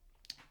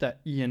that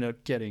you ended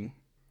up getting.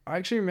 I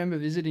actually remember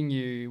visiting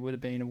you, would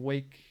have been a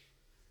week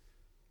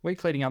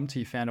leading up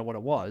until you found out what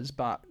it was,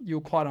 but you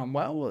were quite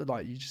unwell.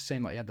 Like, you just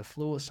seemed like you had the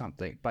flu or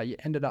something, but you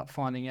ended up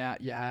finding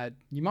out you had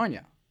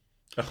pneumonia.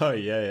 Oh,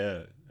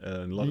 yeah.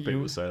 And a lot of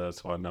people say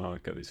that's why Noah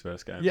got his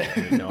first game. Yeah. I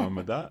didn't know him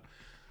with that.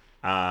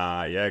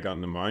 I got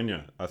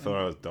pneumonia. I thought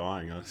I was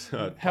dying.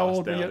 How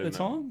old were you at the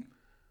time?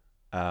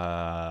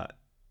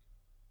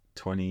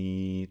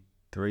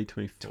 23,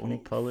 24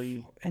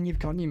 probably. And you've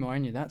got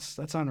pneumonia. That's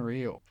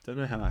unreal. Don't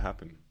know how that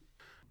happened.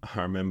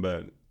 I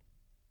remember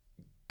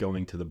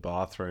going to the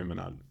bathroom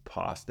and I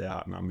passed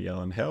out and I'm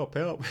yelling, help,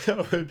 help,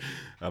 help.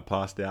 I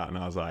passed out and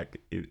I was like,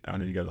 I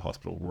need to go to the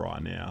hospital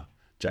right now.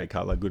 Jay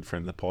Cutler, good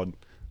friend of the pod,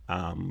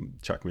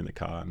 chucked me in the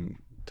car and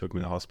took me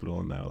to the hospital,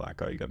 and they were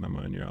like, oh, you got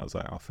pneumonia. I was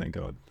like, oh, thank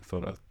God. I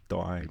thought I was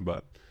dying.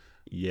 But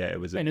yeah, it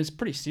was... it's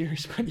pretty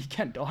serious, but you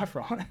can die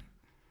from it.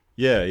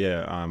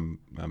 Yeah. I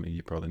mean,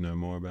 you probably know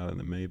more about it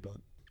than me, but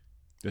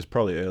it was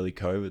probably early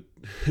COVID.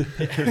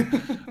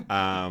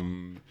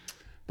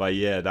 But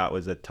yeah, that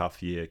was a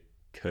tough year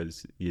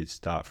because you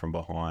start from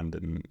behind,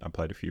 and I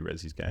played a few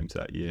Resi's games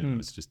that year. It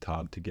was just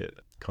hard to get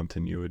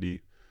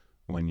continuity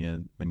when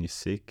you're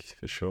sick,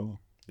 for sure.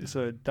 Yeah.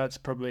 So that's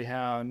probably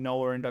how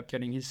Noah ended up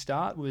getting his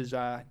start, was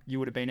you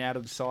would have been out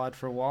of the side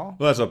for a while?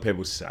 Well, that's what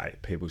people say.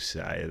 People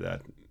say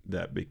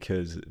that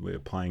because we're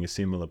playing a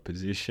similar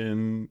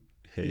position,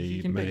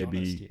 he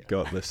maybe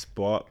got the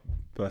spot.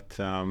 But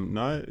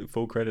no,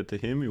 full credit to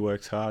him. He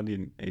works hard.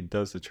 He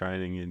does the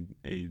training.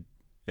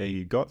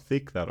 He got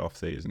thick that off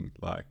season.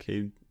 Like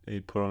he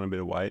put on a bit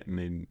of weight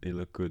and he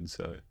looked good.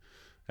 So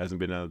hasn't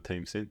been out of the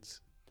team since.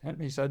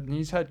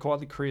 He's had quite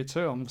the career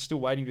too. I'm still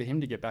waiting for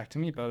him to get back to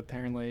me, but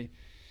apparently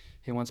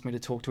he wants me to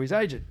talk to his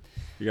agent.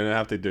 You're going to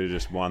have to do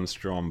just one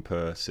Strom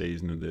per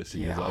season of this,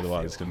 because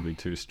otherwise it's going to be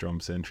too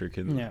Strom-centric,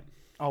 isn't it? Yeah.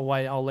 I'll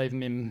wait. I'll leave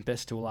Mim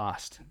best till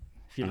last,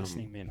 if you're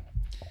listening, Mim.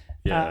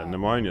 Yeah,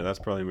 pneumonia, that's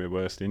probably my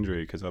worst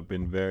injury, because I've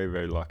been very,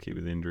 very lucky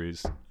with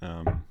injuries.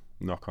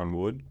 Knock on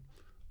wood.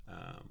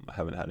 I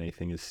haven't had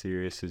anything as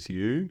serious as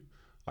you.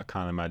 I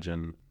can't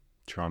imagine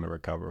trying to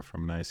recover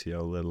from an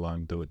ACL, let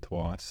alone do it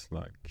twice.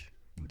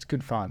 It's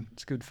good fun.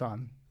 It's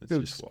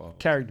just wild.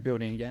 Character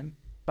building again.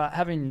 But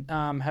having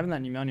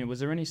that pneumonia, was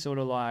there any sort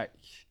of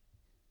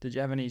did you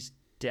have any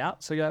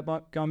doubts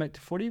about going back to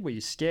footy? Were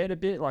you scared a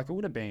bit? It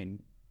would have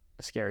been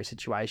a scary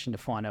situation to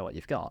find out what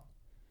you've got.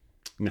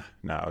 No,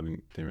 I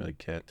didn't really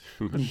care.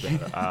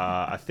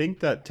 I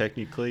think that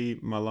technically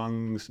my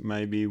lungs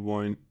maybe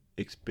won't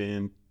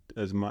expand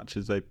as much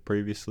as they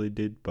previously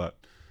did, but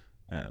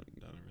I don't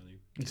really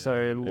care. So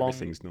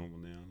everything's normal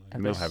now.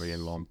 I'm not having any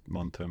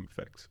long-term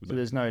effects. So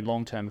there's no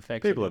long-term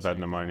effects? People have had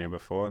pneumonia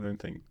before. I don't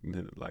think,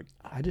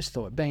 I just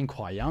thought, being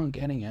quite young,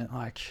 getting it,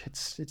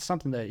 it's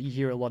something that you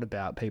hear a lot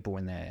about people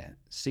in their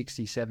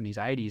 60s, 70s,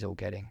 80s all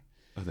getting.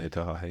 Oh, they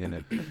die, isn't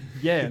it?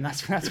 Yeah, and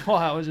that's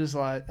why I was just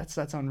like, that's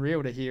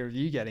unreal to hear of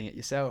you getting it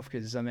yourself,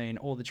 because,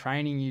 all the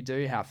training you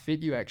do, how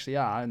fit you actually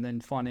are, and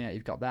then finding out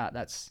you've got that,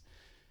 it's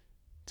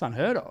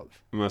unheard of.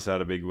 I must have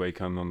had a big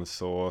weekend on the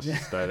sauce,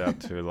 stayed out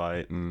too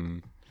late,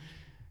 and...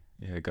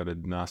 yeah, got a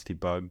nasty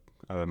bug.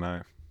 I don't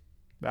know.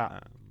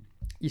 But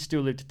you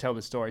still live to tell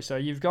the story. So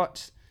you've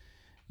got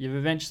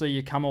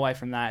you come away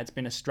from that. It's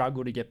been a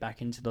struggle to get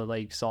back into the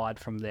league side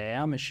from there,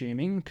 I'm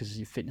assuming, because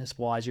you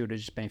fitness-wise, you would have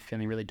just been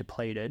feeling really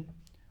depleted.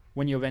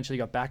 When you eventually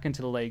got back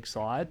into the league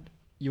side,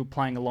 you were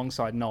playing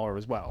alongside Noah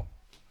as well.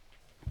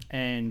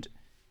 And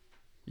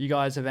you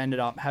guys have ended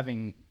up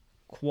having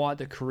quite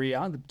the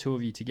career, the two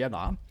of you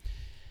together.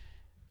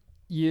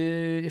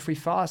 If we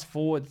fast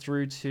forward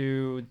through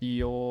to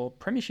your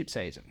premiership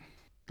season,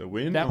 The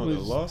win or the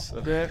loss?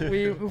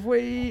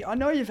 I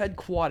know you've had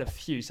quite a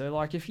few. So,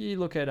 like, if you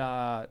look at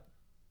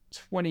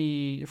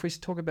if we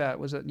talk about,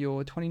 was it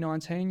your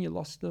 2019? You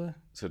lost the.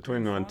 So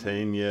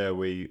 2019, yeah,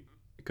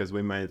 because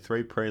we made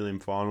 3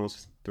 prelim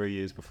finals 3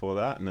 years before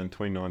that, and then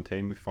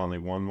 2019 we finally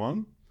won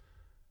one.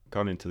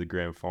 Got into the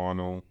grand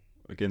final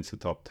against the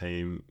top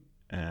team,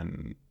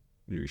 and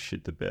we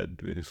shit the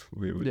bed.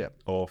 We were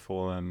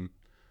awful and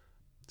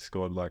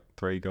scored like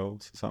 3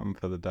 goals or something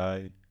for the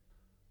day.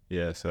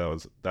 Yeah, so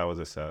that was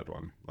a sad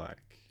one. Like,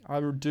 I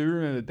do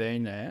remember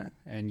being there,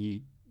 and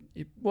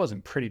it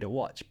wasn't pretty to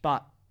watch.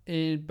 But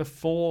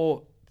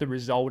before the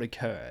result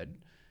occurred,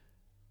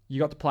 you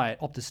got to play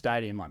at Optus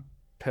Stadium, like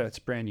Perth's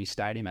brand new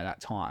stadium at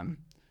that time.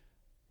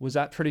 Was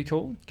that pretty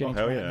cool? Getting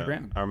to play on the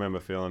ground? I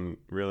remember feeling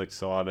really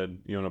excited.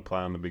 You want to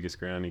play on the biggest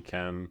ground you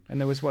can. And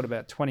there was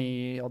about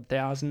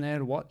 20,000 there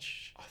to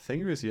watch? I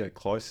think it was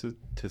closer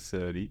to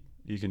 30.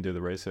 You can do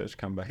the research.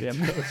 Come back. Yeah.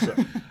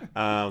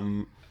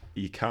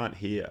 You can't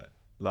hear,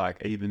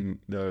 like, even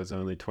though it's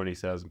only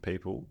 20,000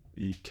 people,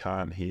 you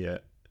can't hear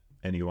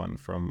anyone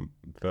from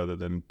further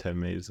than 10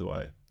 meters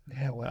away.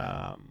 Yeah,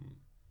 wow.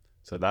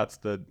 So that's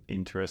the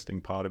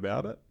interesting part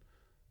about it.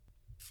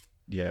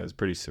 Yeah, it was a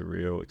pretty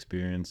surreal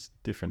experience,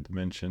 different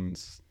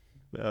dimensions.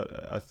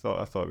 I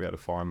thought we had a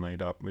fine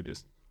lead up. We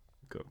just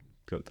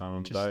got done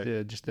on the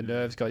day. Just the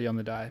nerves got you on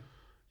the day.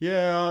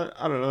 Yeah,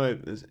 I don't know.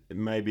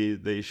 Maybe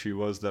the issue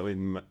was that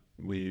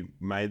we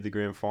made the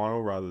grand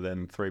final rather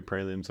than 3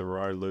 prelims a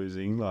row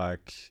losing.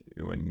 Like,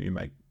 when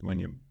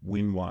you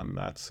win one,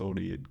 that's sort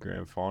of your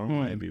grand final.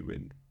 Maybe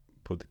we'd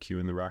put the cue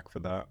in the rack for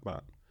that,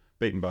 but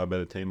beaten by a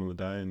better team on the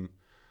day. And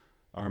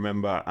I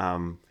remember,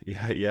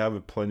 you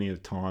have plenty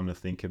of time to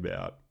think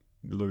about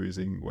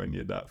losing when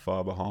you're that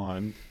far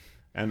behind.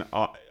 And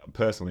I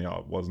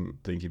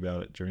wasn't thinking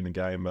about it during the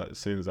game, but as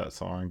soon as that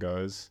siren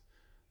goes,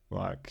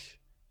 like,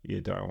 you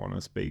don't want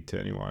to speak to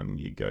anyone.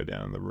 You go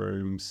down in the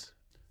rooms,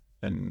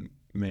 and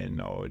me and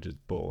Noah were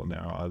just bawling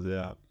our eyes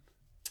out.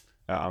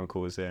 Our uncle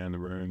was there in the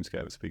rooms,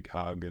 gave us a big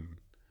hug, and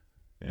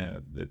yeah,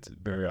 it's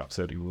very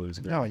upsetting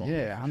losing. Oh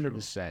yeah,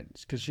 100%.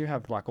 Because you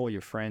have like all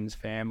your friends,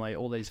 family,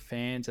 all these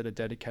fans that are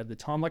dedicated the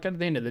time. Like, at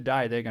the end of the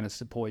day, they're going to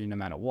support you no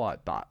matter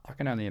what. But I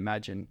can only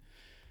imagine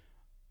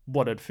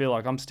what it'd feel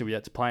like. I'm still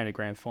yet to play in a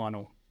grand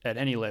final at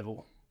any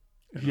level,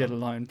 let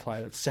alone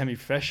play at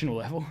semi-professional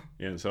level.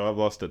 Yeah, so I've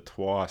lost it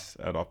twice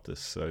at Optus,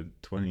 so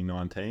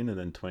 2019 and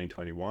then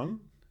 2021.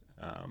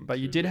 But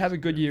you did have a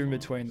good year in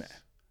between there.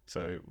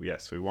 So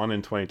yes, we won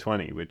in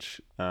 2020, which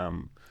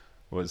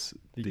was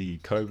the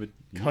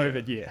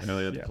COVID year. And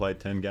only had to play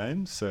 10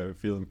 games, so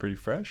feeling pretty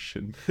fresh,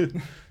 and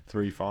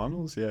 3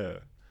 finals,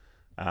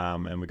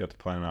 and we got to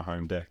play on our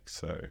home deck,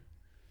 so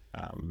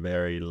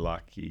very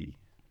lucky.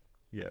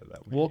 Yeah,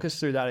 walk us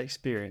through that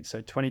experience.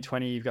 So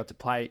 2020, you've got to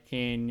play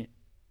in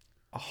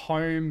a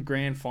home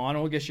grand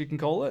final, I guess you can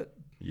call it.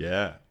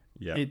 Yeah.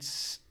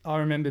 I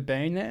remember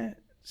being there,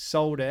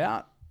 sold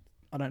out.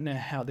 I don't know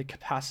how the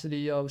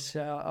capacity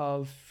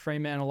of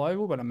Fremantle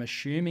Oval, but I'm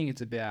assuming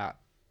it's about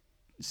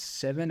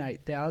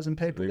 8,000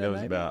 people. I think there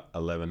was about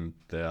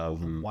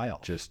 11,000. Wow.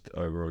 Just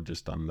overall,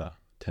 just under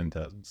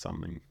 10,000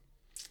 something.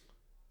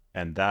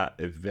 And that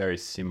is very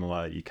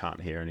similar. You can't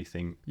hear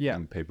anything. Yeah.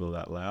 And people are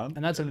that loud.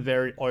 And that's a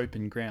very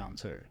open ground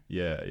too.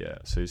 Yeah.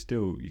 So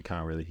you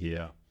can't really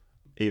hear.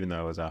 Even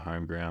though it was our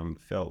home ground,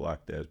 felt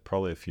like there's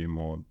probably a few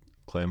more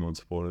Claremont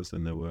supporters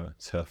than there were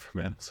South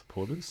Fremantle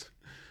supporters.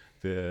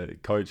 The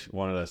coach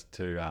wanted us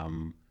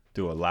to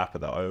do a lap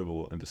of the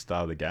oval at the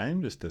start of the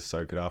game, just to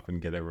soak it up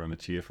and get everyone to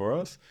cheer for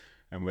us.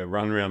 And we're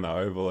running around the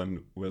oval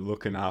and we're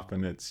looking up,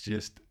 and it's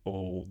just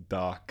all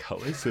dark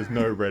colours. There's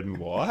no red and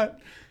white.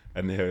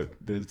 And it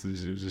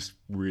was just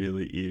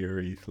really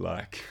eerie.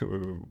 Like,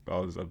 I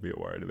was a bit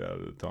worried about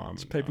it at the time.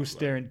 It's people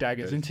staring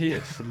daggers into you.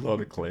 There's a lot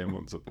of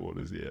Claremont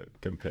supporters,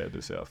 compared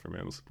to South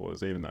Fremantle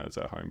supporters, even though it's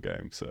our home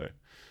game. So,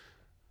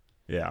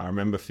 yeah, I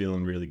remember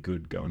feeling really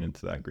good going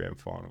into that grand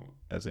final.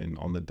 As in,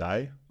 on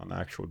the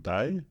actual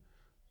day,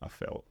 I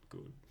felt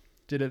good.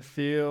 Did it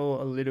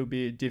feel a little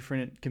bit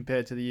different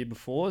compared to the year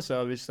before?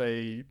 So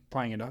obviously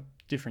playing at a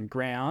different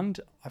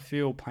ground, I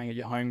feel playing at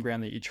your home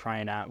ground that you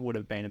train at would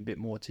have been a bit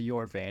more to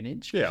your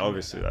advantage. Yeah,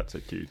 obviously that's a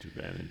huge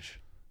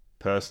advantage.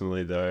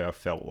 Personally, though, I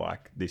felt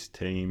like this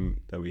team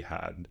that we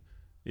had,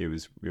 it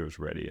was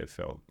ready. It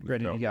felt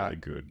ready to go. Really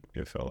good.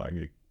 It felt like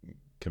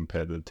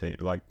compared to the team,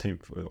 like team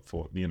for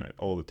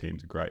all the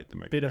teams are great.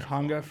 Bit of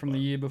hunger from the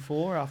year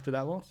before after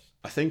that loss.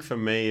 I think for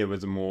me it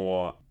was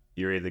more,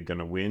 you're either going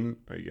to win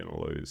or you're going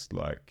to lose.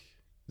 Like,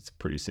 it's a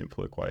pretty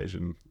simple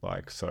equation.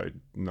 Like, so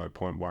no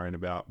point worrying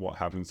about what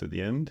happens at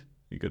the end.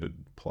 You got to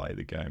play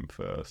the game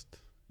first.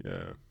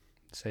 Yeah.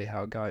 see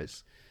how it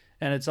goes.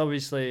 And it's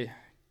obviously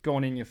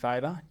gone in your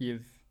favour.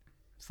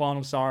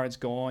 Final siren's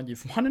gone.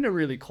 You've won in a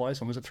really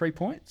close one. Was it 3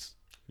 points?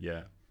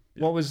 Yeah.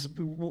 What was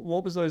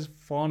those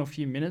final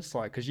few minutes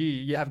like? Because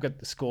you have got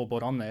the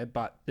scoreboard on there,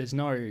 but there's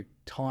no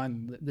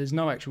time. There's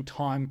no actual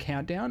time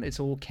countdown. It's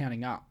all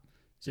counting up.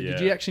 So did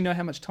you actually know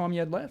how much time you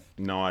had left?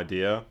 No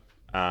idea.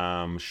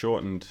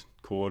 Shortened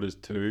quarters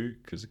too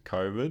because of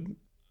COVID.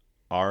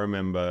 I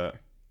remember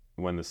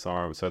when the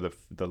siren. So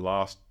the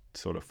last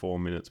sort of 4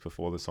 minutes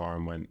before the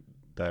siren went,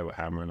 they were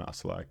hammering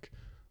us like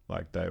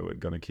they were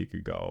going to kick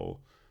a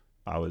goal.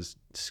 I was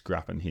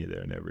scrapping here,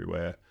 there, and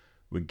everywhere.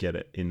 We'd get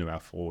it into our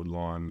forward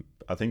line.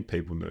 I think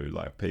people knew,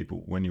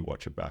 when you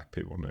watch it back,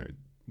 people knew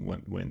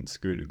when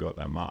Scooter got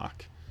that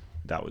mark,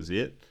 that was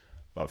it.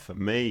 But for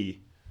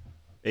me,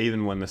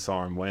 even when the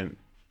siren went,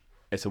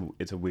 it's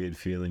a weird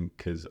feeling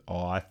because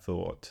I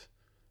thought,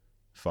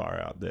 far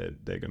out, they're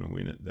going to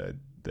win it.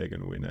 They're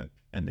going to win it.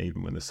 And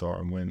even when the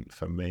siren went,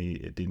 for me,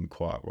 it didn't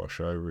quite wash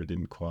over.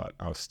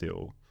 I was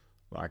still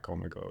like, oh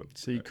my God.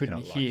 So you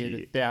couldn't hear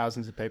the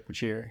thousands of people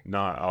cheering? No,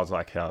 I was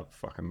like, how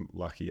fucking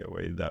lucky are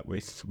we that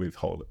we've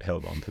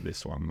held on to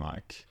this one?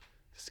 Like,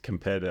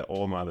 compared to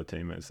all my other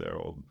teammates, they're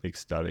all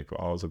ecstatic.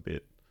 I was a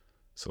bit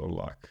sort of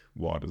like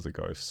white as a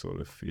ghost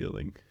sort of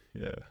feeling.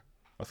 Yeah,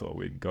 I thought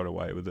we got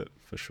away with it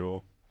for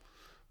sure.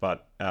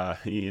 But, I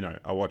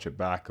watch it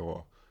back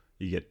or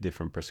you get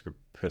different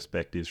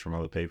perspectives from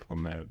other people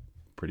and they're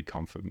pretty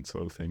confident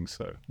sort of thing.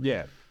 So,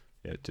 yeah,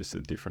 just a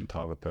different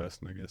type of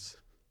person, I guess.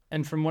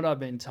 And from what I've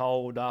been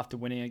told, after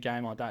winning a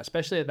game like that,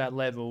 especially at that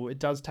level, it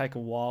does take a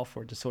while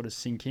for it to sort of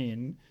sink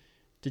in.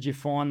 Did you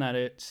find that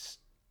it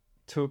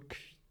took...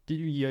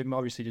 You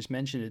obviously just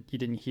mentioned it, you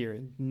didn't hear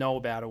it, know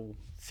about it, or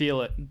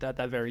feel it at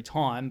that very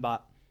time,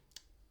 but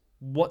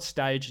what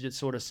stage did it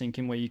sort of sink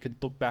in where you could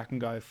look back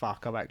and go,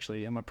 fuck,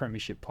 I'm a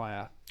premiership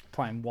player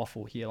playing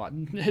waffle here? Like,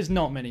 there's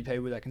not many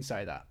people that can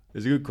say that.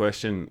 It's a good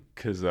question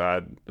because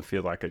I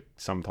feel like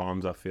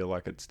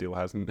it still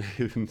hasn't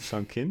even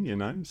sunk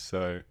in,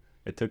 so...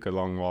 It took a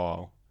long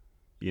while,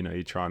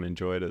 you try and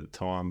enjoy it at the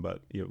time,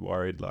 but you're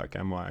worried, like,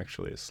 am I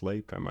actually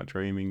asleep? Am I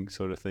dreaming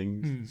sort of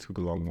things? It took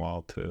a long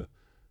while to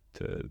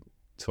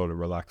sort of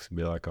relax and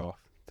be like, oh,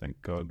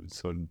 thank God we've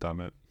sort of done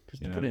it.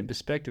 Just to put it in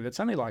perspective, it's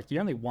only like you're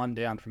only one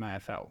down from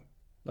AFL.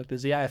 Like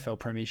there's the AFL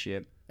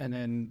Premiership and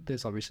then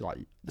there's obviously like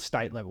the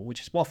state level,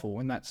 which is waffle,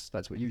 and that's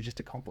what you've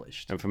just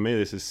accomplished. And for me,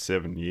 this is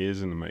 7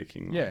 years in the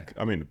making. Yeah.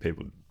 I mean,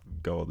 people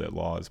go all their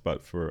lives,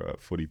 but for a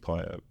footy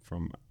player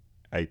from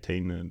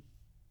 18 to...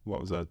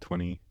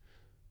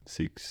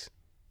 26,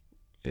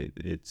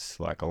 it's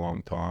like a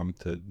long time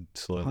to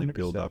slowly 100%.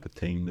 build up a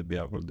team to be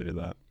able to do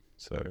that.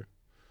 So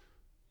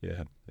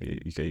yeah,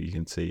 you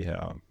can see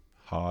how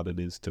hard it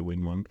is to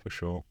win one for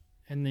sure.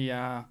 And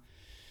the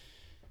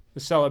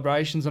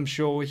celebrations, I'm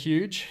sure, were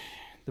huge.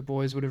 The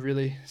boys would have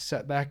really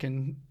sat back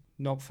and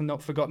not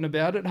forgotten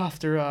about it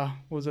after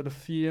was it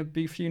a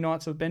big few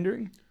nights of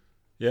bendering?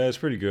 Yeah, it's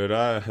pretty good.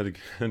 I had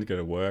to go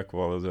to work.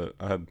 What was it?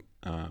 I had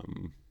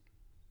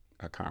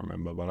I can't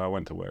remember, but I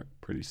went to work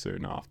pretty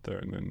soon after,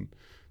 and then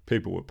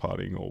people were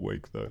partying all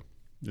week though.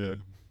 Yeah.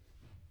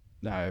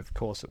 No, of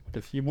course it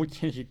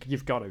would.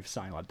 You've got to have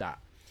something like that.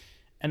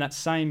 And that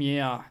same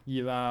year,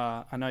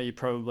 I know you're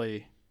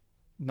probably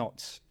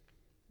not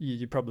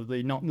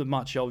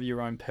much of your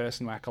own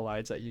personal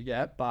accolades that you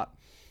get, but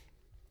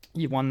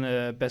you won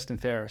the best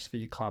and fairest for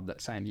your club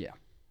that same year.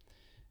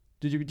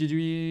 Did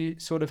you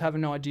sort of have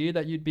an idea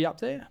that you'd be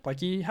up there?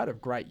 Like, you had a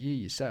great year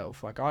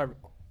yourself. Like,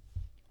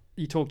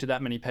 you talk to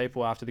that many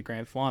people after the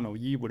grand final,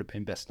 you would have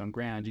been best on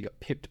ground. You got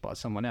pipped by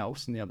someone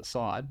else on the other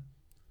side.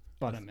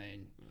 But I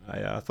mean,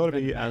 I thought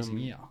it'd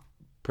be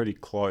pretty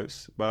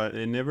close, but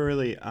it never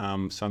really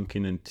sunk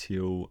in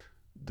until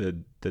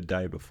the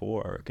day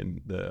before. I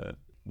reckon the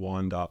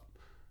wind up,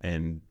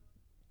 and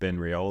Ben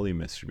Rioli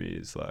messaged me.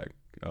 He's like,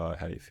 "Oh,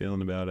 how you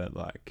feeling about it?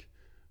 Like,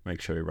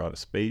 make sure you write a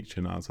speech."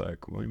 And I was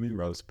like, "What do you mean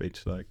write a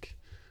speech?" Like,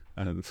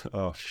 and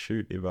oh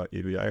shoot,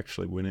 if you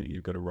actually win it,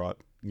 you've got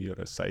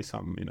to say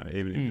something,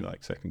 even if you're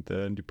like second,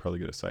 third, you probably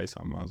got to say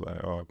something. I was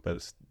like, oh, I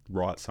better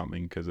write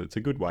something, because it's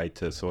a good way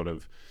to sort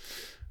of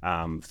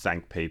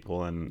thank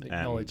people and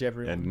acknowledge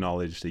everyone,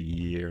 acknowledge the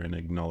year and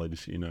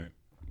acknowledge,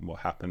 what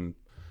happened.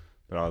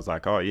 But I was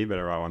like, oh, you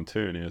better write one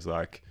too. And he was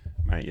like,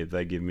 mate, if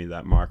they give me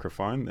that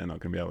microphone, they're not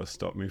going to be able to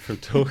stop me from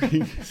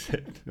talking.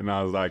 And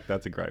I was like,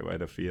 that's a great way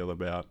to feel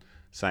about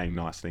saying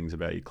nice things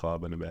about your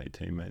club and about your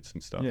teammates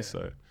and stuff. Yeah.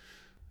 So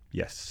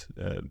yes,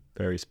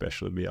 very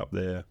special to be up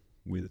there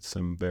with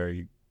some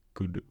very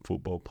good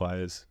football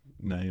players'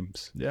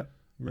 names. Yep.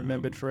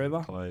 Remembered forever.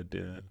 Played,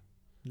 yeah.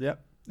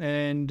 Yep.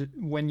 And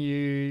when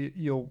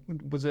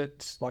was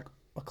it like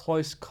a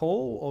close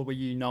call, or were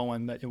you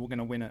knowing that you were going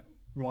to win it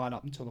right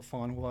up until the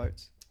final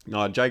votes?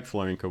 No, Jake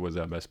Florinka was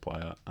our best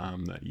player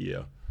that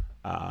year,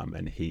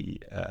 and he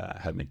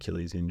had an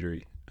Achilles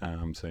injury,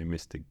 so he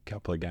missed a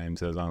couple of games.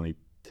 There was only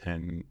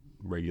 10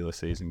 regular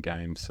season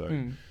games,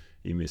 so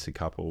you miss a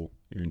couple,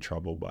 you're in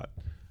trouble. But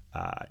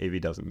if he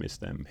doesn't miss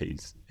them,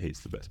 he's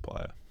the best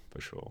player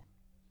for sure.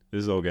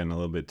 This is all getting a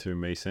little bit too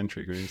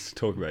me-centric. We need to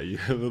talk about you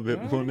a little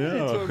bit more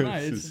Yeah, now.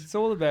 it's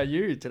all about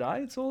you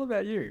today. It's all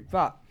about you.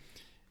 But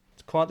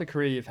it's quite the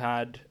career you've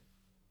had,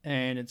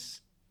 and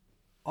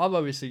I've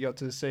obviously got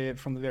to see it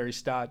from the very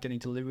start, getting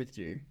to live with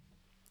you.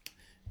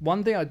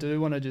 One thing I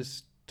do want to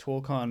just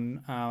talk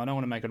on, I don't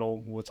want to make it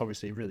all, well, it's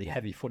obviously a really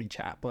heavy footy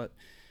chat, but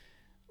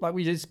like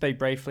we did speak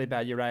briefly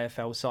about your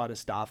AFL side of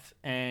stuff,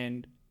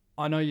 and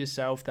I know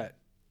yourself that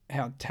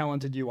how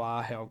talented you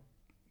are,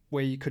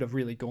 where you could have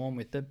really gone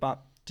with it,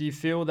 but do you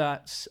feel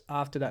that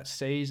after that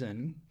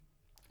season,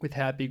 with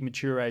how big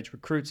mature age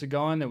recruits are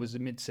going, there was a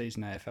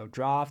mid-season AFL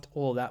draft,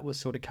 all that was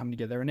sort of coming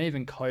together, and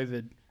even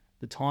COVID,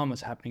 the time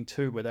was happening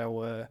too, where they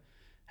were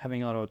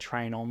having a lot of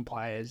train-on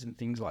players and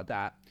things like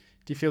that.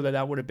 Do you feel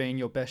that would have been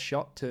your best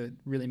shot to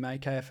really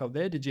make AFL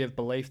there? Did you have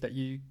belief that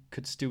you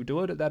could still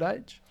do it at that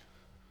age?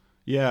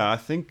 Yeah, I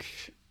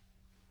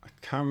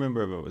can't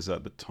remember if it was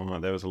at the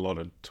time. There was a lot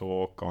of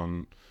talk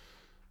on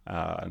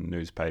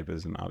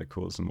newspapers and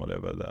articles and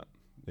whatever that,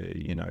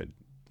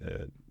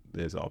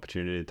 there's an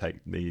opportunity to take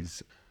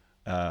these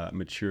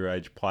mature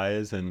age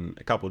players, and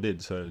a couple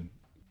did. So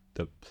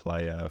the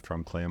player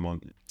from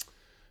Claremont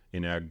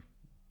in our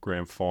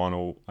grand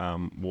final,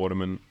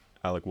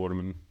 Alec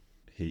Waterman,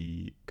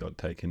 he got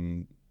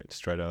taken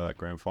straight out of that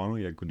grand final.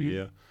 He had a good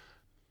year.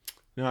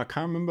 Now, I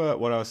can't remember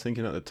what I was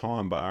thinking at the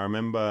time, but I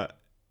remember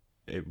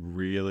it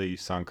really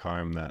sunk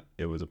home that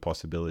it was a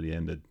possibility.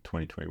 Ended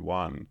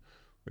 2021.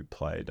 I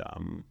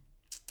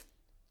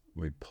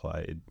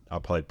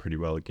played pretty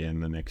well again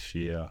the next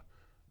year.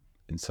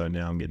 And so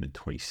now I'm getting to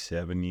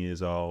 27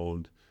 years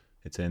old.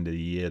 It's the end of the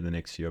year. The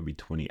next year I'll be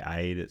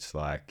 28. It's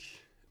like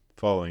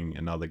following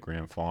another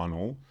grand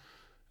final.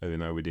 Even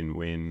though we didn't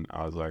win,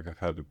 I was like, I've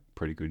had a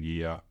pretty good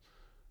year.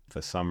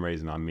 For some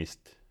reason, I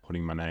missed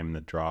putting my name in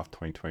the draft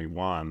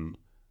 2021.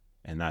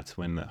 And that's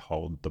when the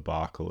whole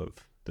debacle of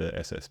the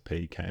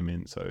SSP came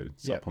in. So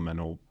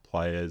supplemental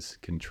players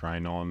can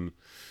train on.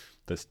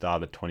 The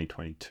start of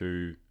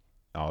 2022,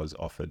 I was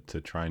offered to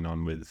train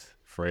on with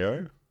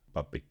Freo,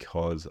 but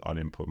because I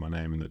didn't put my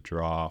name in the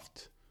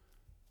draft,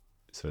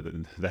 so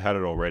they had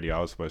it already.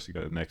 I was supposed to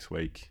go the next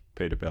week.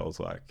 Peter Bell's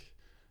like,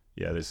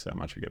 yeah, this is how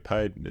much we get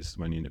paid. This is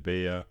when you need to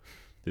be here.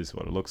 This is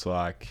what it looks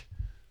like.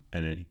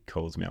 And then he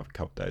calls me up a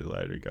couple of days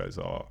later. He goes,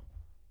 oh,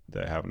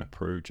 they haven't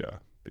approved you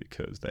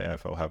because the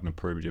AFL haven't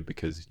approved you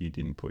because you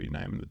didn't put your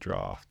name in the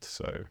draft.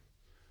 So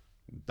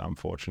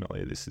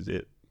unfortunately, this is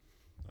it.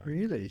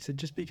 Really? So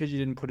just because you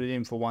didn't put it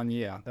in for 1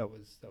 year, that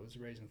was the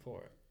reason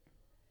for it?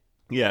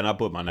 Yeah, and I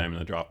put my name in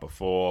the draft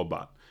before,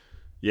 but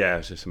yeah,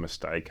 it's just a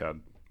mistake. I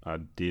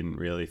didn't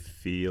really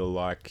feel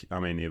like, I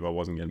mean, if I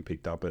wasn't getting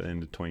picked up at the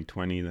end of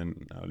 2020,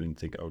 then I didn't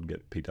think I would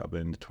get picked up at the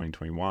end of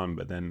 2021.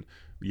 But then,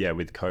 yeah,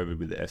 with COVID,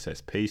 with the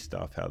SSP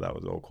stuff, how that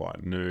was all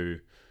quite new,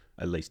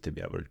 at least to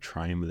be able to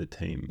train with a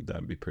team,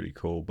 that'd be pretty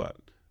cool. But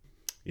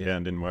yeah,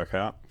 it didn't work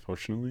out,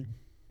 fortunately.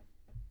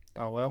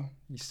 Oh, well,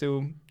 you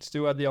still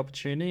had the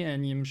opportunity,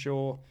 and I'm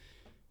sure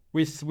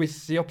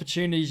with the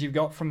opportunities you've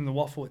got from the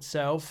Waffle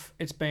itself,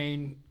 it's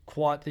been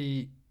quite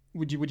the...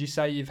 Would you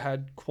say you've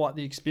had quite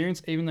the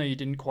experience, even though you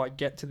didn't quite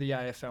get to the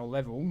AFL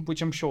level,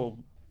 which I'm sure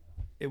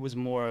it was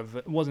more of...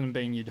 It wasn't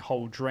being your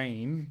whole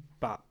dream,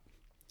 but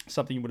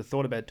something you would have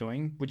thought about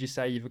doing. Would you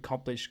say you've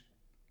accomplished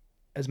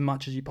as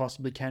much as you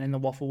possibly can in the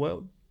Waffle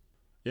world?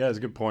 Yeah, it's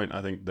a good point.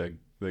 I think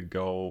the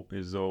goal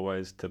is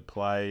always to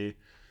play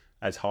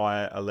as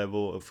high a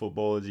level of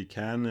football as you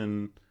can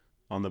and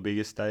on the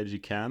biggest stage you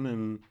can,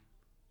 and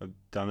I've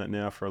done it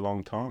now for a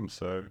long time.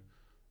 So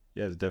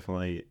yeah, it's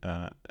definitely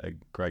a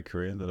great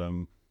career that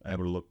I'm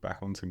able to look back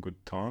on some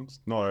good times.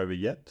 Not over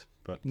yet,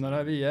 but not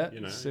over yet.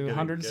 So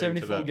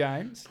 174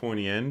 games.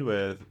 Pointy end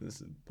where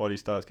the body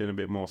starts getting a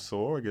bit more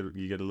sore.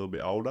 You get a little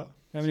bit older.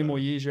 How many more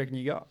years do you reckon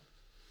you got?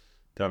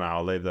 Don't know.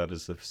 I'll leave that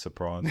as a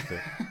surprise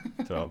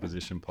to our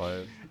position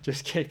players.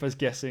 Just keep us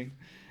guessing.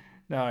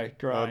 No,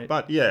 great.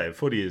 But yeah,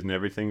 footy isn't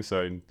everything.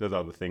 So there's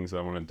other things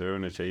I want to do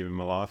and achieve in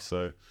my life.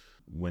 So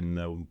when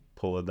the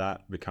pull of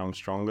that becomes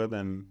stronger,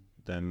 then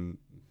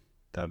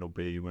that'll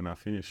be when I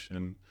finish.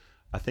 And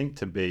I think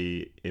to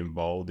be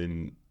involved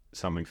in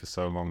something for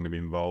so long, to be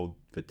involved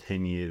for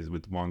 10 years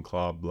with one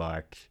club,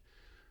 like,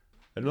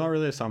 it's not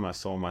really something I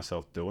saw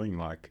myself doing,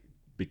 like,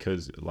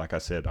 because, like I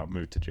said, I've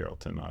moved to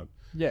Geraldton.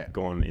 I've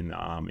gone in the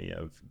army.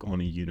 I've gone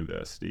to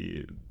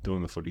university,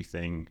 doing the footy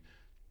thing.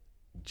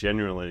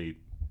 Generally,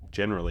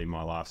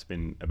 my life's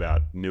been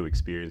about new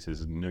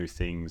experiences and new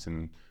things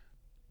and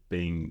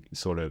being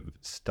sort of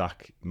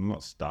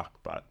not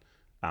stuck, but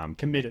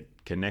committed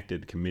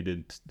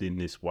in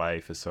this way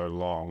for so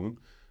long.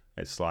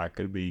 It's like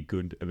it'd be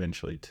good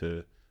eventually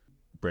to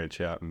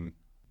branch out and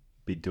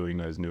be doing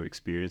those new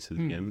experiences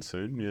again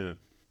soon. Yeah.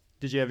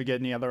 Did you ever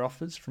get any other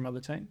offers from other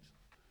teams?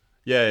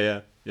 Yeah.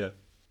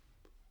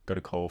 Got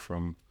a call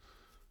from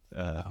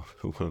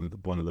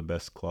one of the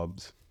best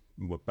clubs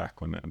back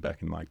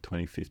in like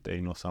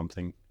 2015 or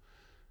something,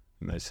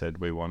 and they said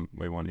we want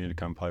you to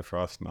come play for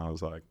us, and I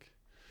was like,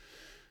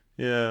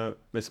 Yeah,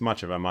 there's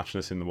much of a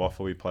muchness in the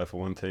waffle. We play for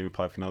one team, we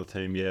play for another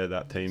team. Yeah,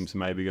 that team's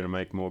maybe going to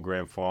make more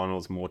grand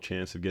finals, more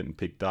chance of getting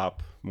picked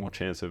up, more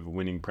chance of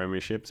winning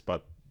premierships.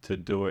 But to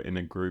do it in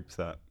a group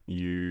that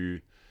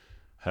you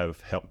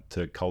have helped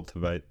to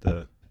cultivate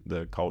the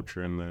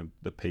culture and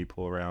the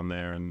people around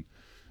there, and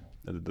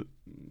the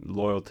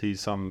loyalty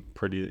is something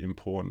pretty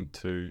important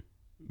to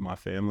my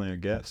family, I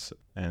guess.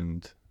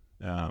 And,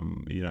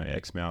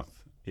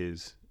 Exmouth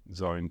is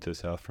zoned to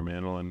South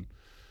Fremantle, and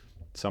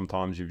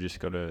sometimes you've just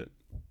got to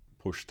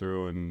push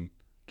through and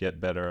get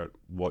better at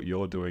what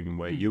you're doing and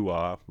where you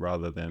are,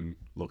 rather than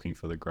looking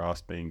for the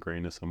grass being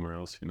greener somewhere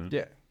else,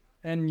 Yeah.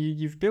 And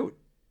you've built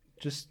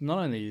just not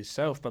only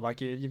yourself, but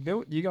like you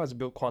guys have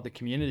built quite the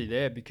community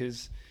there,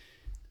 because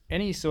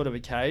any sort of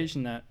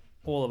occasion that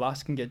all of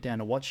us can get down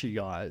to watch you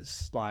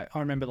guys. Like, I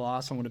remember the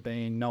last one would have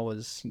been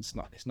Noah's, it's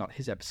not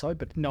his episode,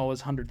 but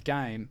Noah's 100th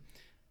game.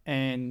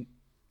 And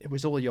it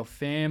was all your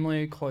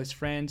family, close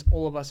friends,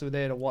 all of us were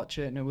there to watch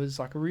it. And it was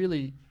like a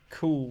really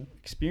cool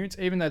experience.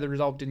 Even though the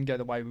result didn't go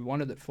the way we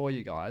wanted it for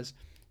you guys,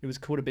 it was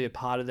cool to be a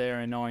part of there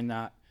and knowing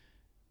that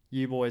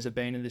you boys have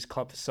been in this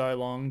club for so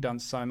long, done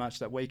so much,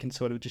 that we can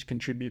sort of just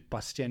contribute by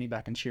standing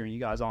back and cheering you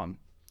guys on.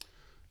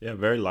 Yeah,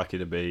 very lucky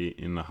to be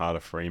in the heart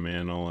of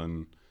Fremantle,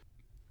 and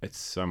it's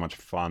so much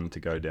fun to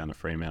go down to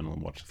Fremantle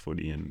and watch the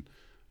footy. And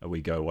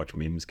we go watch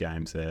Mims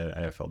games there,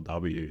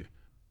 AFLW,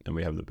 and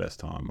we have the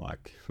best time.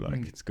 Like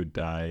It's a good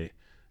day.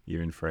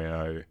 You're in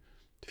Freo,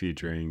 a few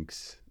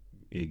drinks.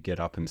 You get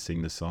up and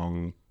sing the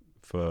song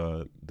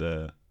for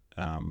the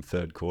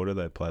third quarter.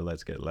 They play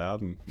Let's Get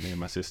Loud, and me and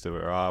my sister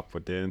were up,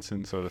 we're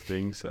dancing, sort of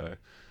thing. So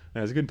yeah,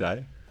 it was a good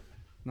day.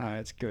 No,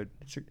 it's good.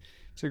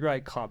 It's a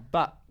great club,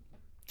 but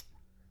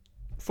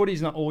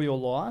footy's not all your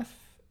life.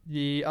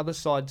 The other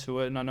side to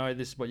it, and I know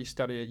this is what you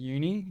study at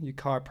uni, your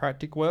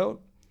chiropractic world.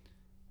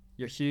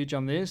 You're huge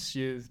on this.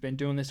 You've been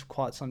doing this for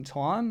quite some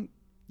time.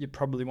 You're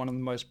probably one of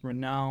the most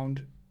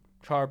renowned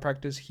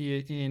chiropractors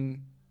here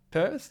in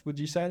Perth. Would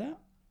you say that?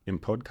 In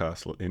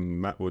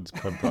Matt Wood's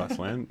podcast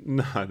land?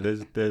 No,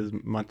 there's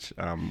much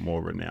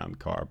more renowned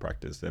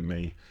chiropractors than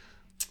me.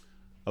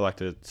 I like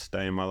to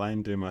stay in my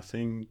lane, do my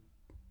thing,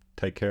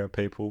 take care of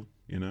people,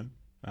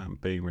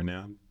 being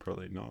renowned,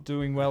 probably not.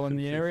 Doing well in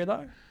the area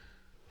though?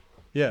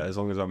 Yeah, as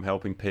long as I'm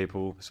helping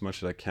people as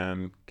much as I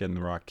can, getting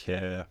the right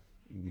care,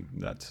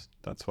 that's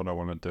what I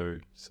want to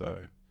do. So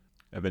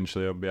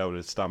eventually I'll be able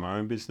to start my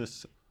own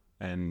business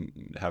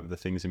and have the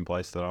things in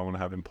place that I want to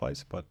have in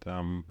place. But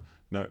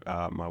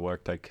my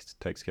work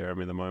takes care of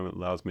me at the moment,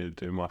 allows me to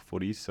do my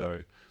footy. So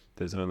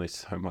there's only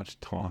so much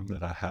time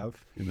that I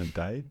have in a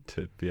day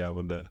to be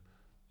able to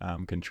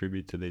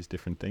contribute to these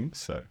different things.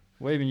 So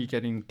well, even you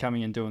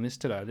coming and doing this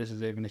today, this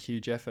is even a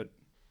huge effort,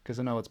 because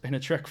I know it's been a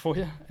trek for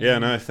you. Yeah,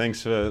 no,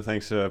 thanks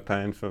for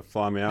paying for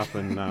flying me up,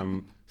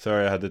 and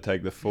sorry I had to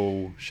take the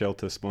full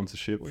shelter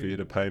sponsorship for you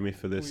to pay me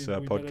for this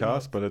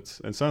podcast, but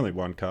it's only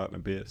one carton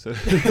of beer. So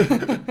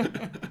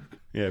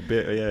yeah,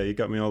 you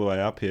got me all the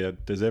way up here.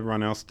 Does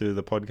everyone else do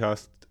the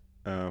podcast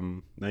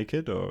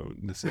naked, or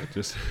is it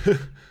just?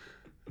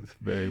 It's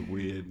very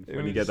weird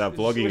when you get that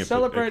vlogging. We're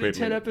celebrating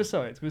 10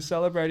 episodes. We're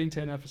celebrating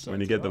 10 episodes.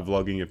 When you get the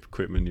vlogging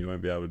equipment, you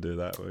won't be able to do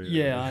that.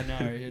 Yeah, I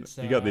know. It's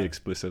you got the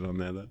explicit on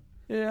there though.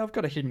 Yeah, I've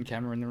got a hidden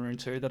camera in the room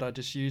too that I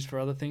just use for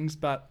other things.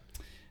 But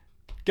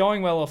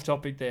going well off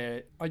topic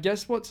there, I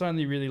guess what's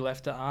only really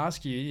left to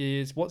ask you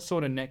is what's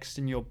sort of next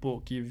in your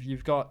book.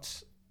 You've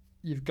got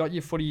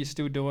your footy you're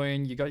still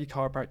doing, you got your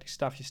chiropractic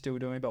stuff you're still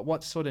doing, but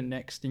what's sort of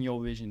next in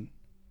your vision?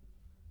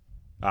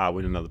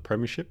 Win another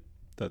premiership.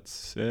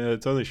 That's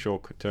it's only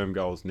short-term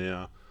goals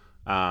now.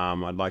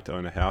 I'd like to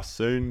own a house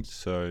soon,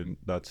 so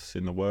that's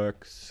in the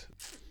works.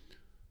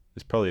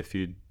 There's probably a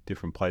few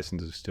different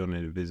places I still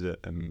need to visit,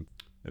 and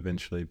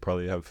eventually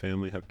probably have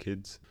family, have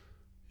kids.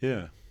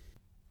 Yeah.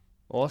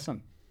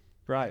 Awesome.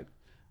 Great.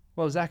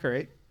 Well,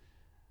 Zachary,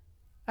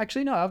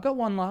 actually, no, I've got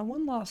one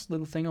last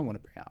little thing I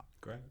want to bring up.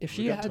 Great. If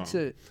you had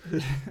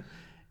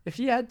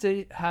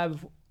to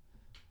have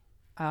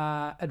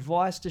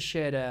advice to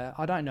share to,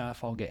 I don't know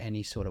if I'll get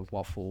any sort of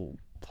waffle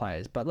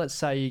players, but let's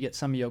say you get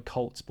some of your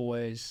Colts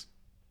boys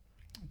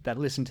that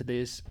listen to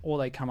this, or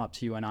they come up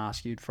to you and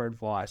ask you for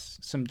advice,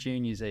 some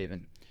juniors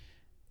even.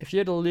 If you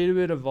had a little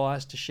bit of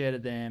advice to share to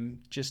them,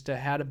 just to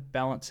how to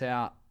balance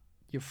out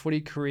your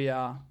footy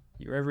career,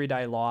 your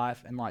everyday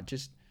life, and like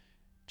just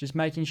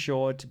making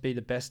sure to be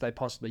the best they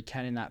possibly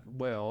can in that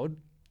world,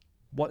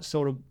 what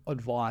sort of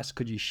advice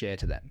could you share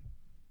to them?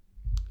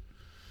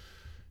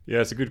 Yeah,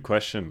 it's a good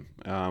question.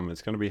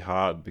 It's going to be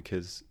hard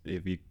because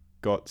if you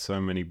got so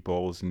many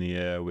balls in the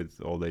air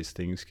with all these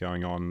things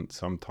going on,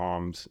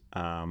 sometimes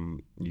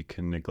you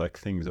can neglect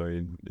things, or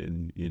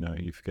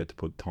you forget to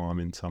put time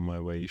in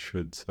somewhere where you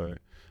should. So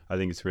I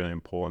think it's really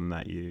important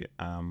that you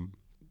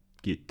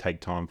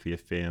take time for your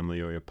family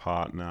or your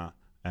partner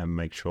and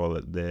make sure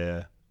that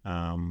they're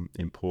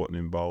important,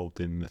 involved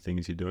in the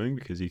things you're doing,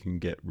 because you can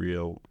get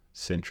real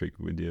centric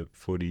with your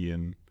footy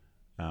and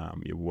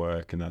your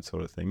work and that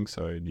sort of thing.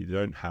 So you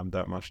don't have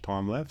that much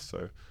time left.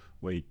 So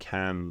where you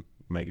can,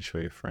 make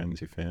sure your friends,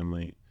 your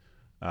family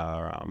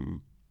are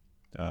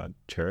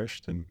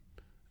cherished and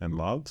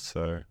loved.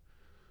 So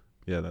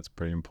yeah, that's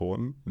pretty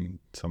important, and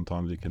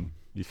sometimes you can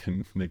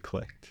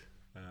neglect.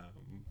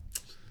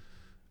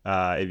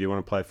 If you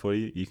want to play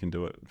footy, you can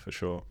do it for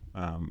sure.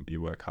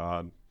 You work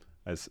hard.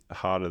 It's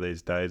harder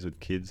these days with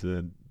kids.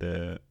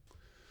 They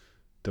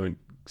don't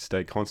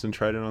stay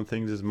concentrated on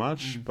things as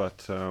much.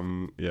 But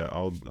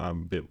a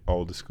bit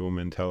older school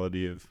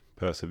mentality of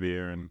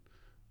persevere and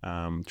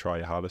try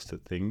your hardest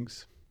at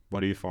things. What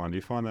do you find? Do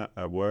you find that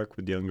at work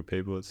with younger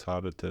people, it's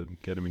harder to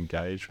get them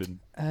engaged with?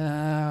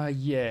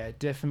 Yeah,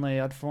 definitely.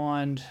 I'd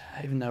find,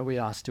 even though we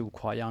are still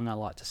quite young, I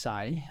like to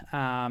say,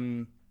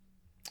 I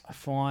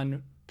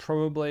find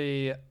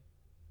probably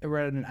we're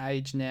at an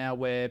age now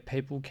where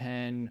people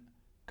can,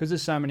 because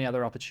there's so many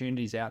other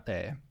opportunities out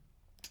there,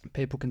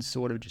 people can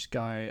sort of just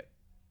go,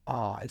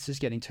 oh, it's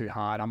just getting too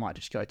hard. I might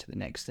just go to the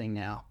next thing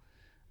now.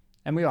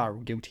 And we are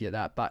guilty of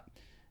that. But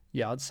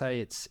yeah, I'd say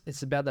it's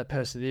about that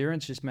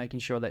perseverance, just making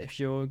sure that if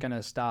you're going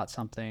to start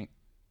something,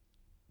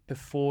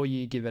 before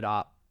you give it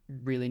up,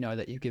 really know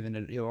that you've given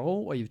it your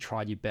all or you've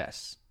tried your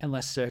best.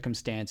 Unless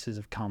circumstances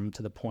have come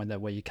to the point that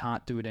where you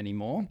can't do it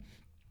anymore,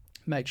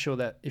 make sure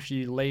that if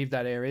you leave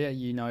that area,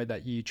 you know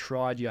that you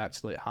tried your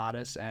absolute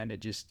hardest and it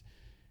just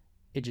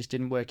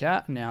didn't work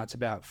out. And now it's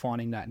about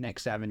finding that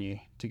next avenue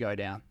to go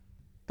down.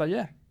 But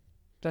yeah,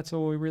 that's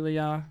all we really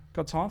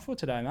got time for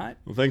today, mate.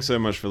 Well, thanks so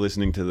much for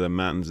listening to the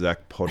Matt and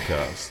Zac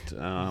podcast.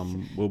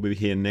 We'll be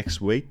here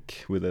next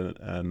week with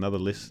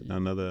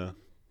another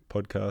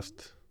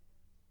podcast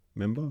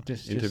member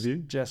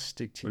interview. Just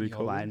stick to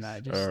your lane,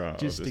 mate. Right,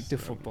 just stick to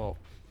football.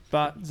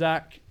 But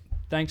Zac,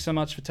 thanks so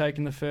much for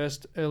taking the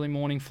first early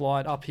morning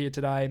flight up here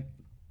today.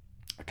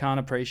 I can't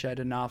appreciate it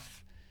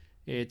enough.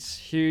 It's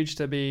huge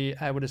to be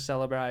able to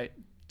celebrate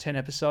 10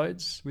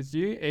 episodes with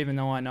you, even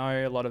though I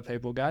know a lot of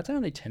people go, it's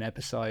only 10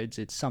 episodes.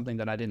 It's something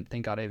that I didn't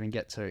think I'd even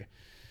get to.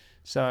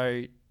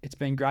 So it's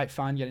been great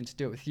fun getting to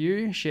do it with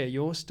you, share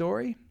your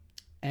story.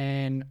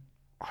 And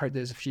I hope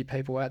there's a few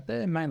people out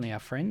there, mainly our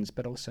friends,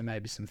 but also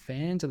maybe some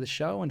fans of the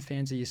show and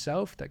fans of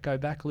yourself that go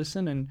back,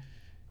 listen, and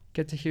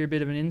get to hear a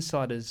bit of an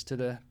insight as to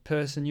the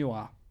person you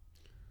are.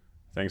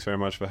 Thanks very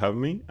much for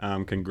having me.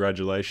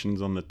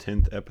 Congratulations on the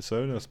 10th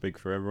episode. I speak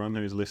for everyone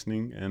who's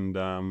listening, and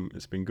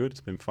it's been good.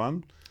 It's been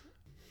fun.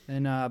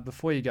 And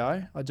before you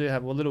go, I do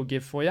have a little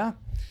gift for you.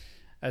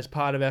 As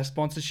part of our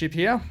sponsorship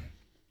here,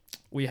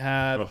 we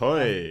have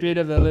a bit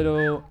of a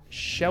little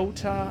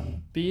Shelter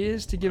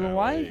beers to give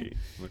away.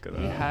 Look at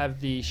that. We have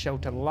the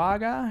Shelter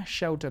Lager,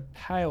 Shelter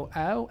Pale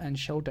Ale, and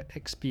Shelter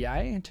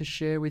XPA to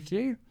share with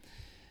you.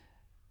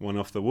 One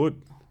off the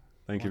wood.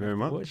 Thank you very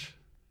much.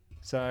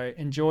 So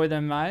enjoy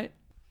them, mate.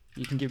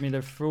 You can give me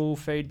the full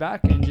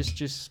feedback and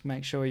just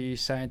make sure you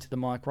say into the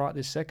mic right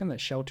this second that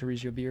Shelter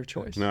is your beer of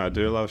choice. No, I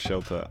do love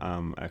Shelter,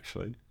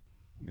 actually.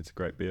 It's a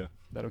great beer.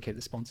 That'll keep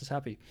the sponsors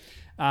happy.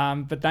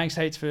 But thanks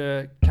heaps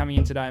for coming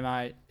in today,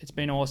 mate. It's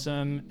been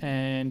awesome,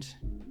 and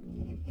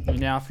you're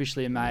now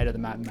officially a mate of the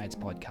Matt and Mates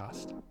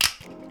podcast.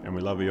 And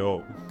we love you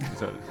all. Is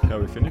that how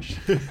we finish?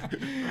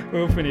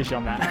 We'll finish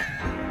on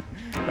that.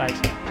 Thanks.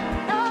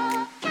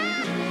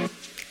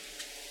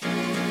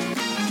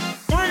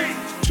 3,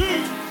 2,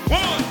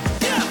 1.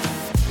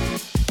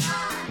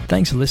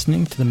 Thanks for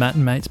listening to the Matt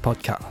and Mates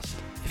podcast.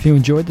 If you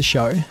enjoyed the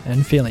show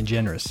and feeling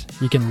generous,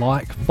 you can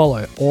like,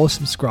 follow, or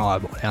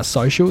subscribe on our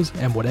socials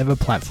and whatever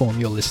platform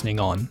you're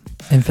listening on.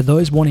 And for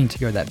those wanting to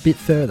go that bit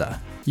further,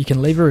 you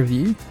can leave a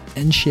review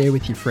and share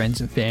with your friends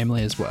and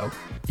family as well.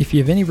 If you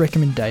have any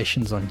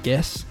recommendations on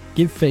guests,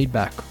 give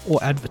feedback, or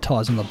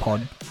advertise on the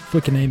pod,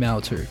 flick an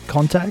email to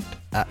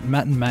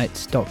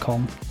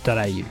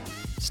contact@mattandmates.com.au.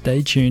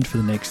 Stay tuned for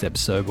the next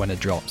episode when it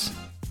drops.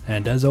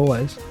 And as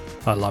always,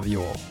 I love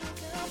you all.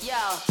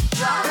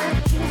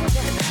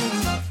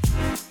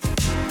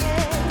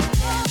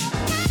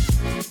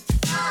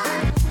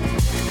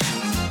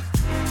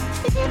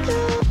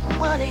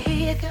 Wanna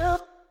hear you go?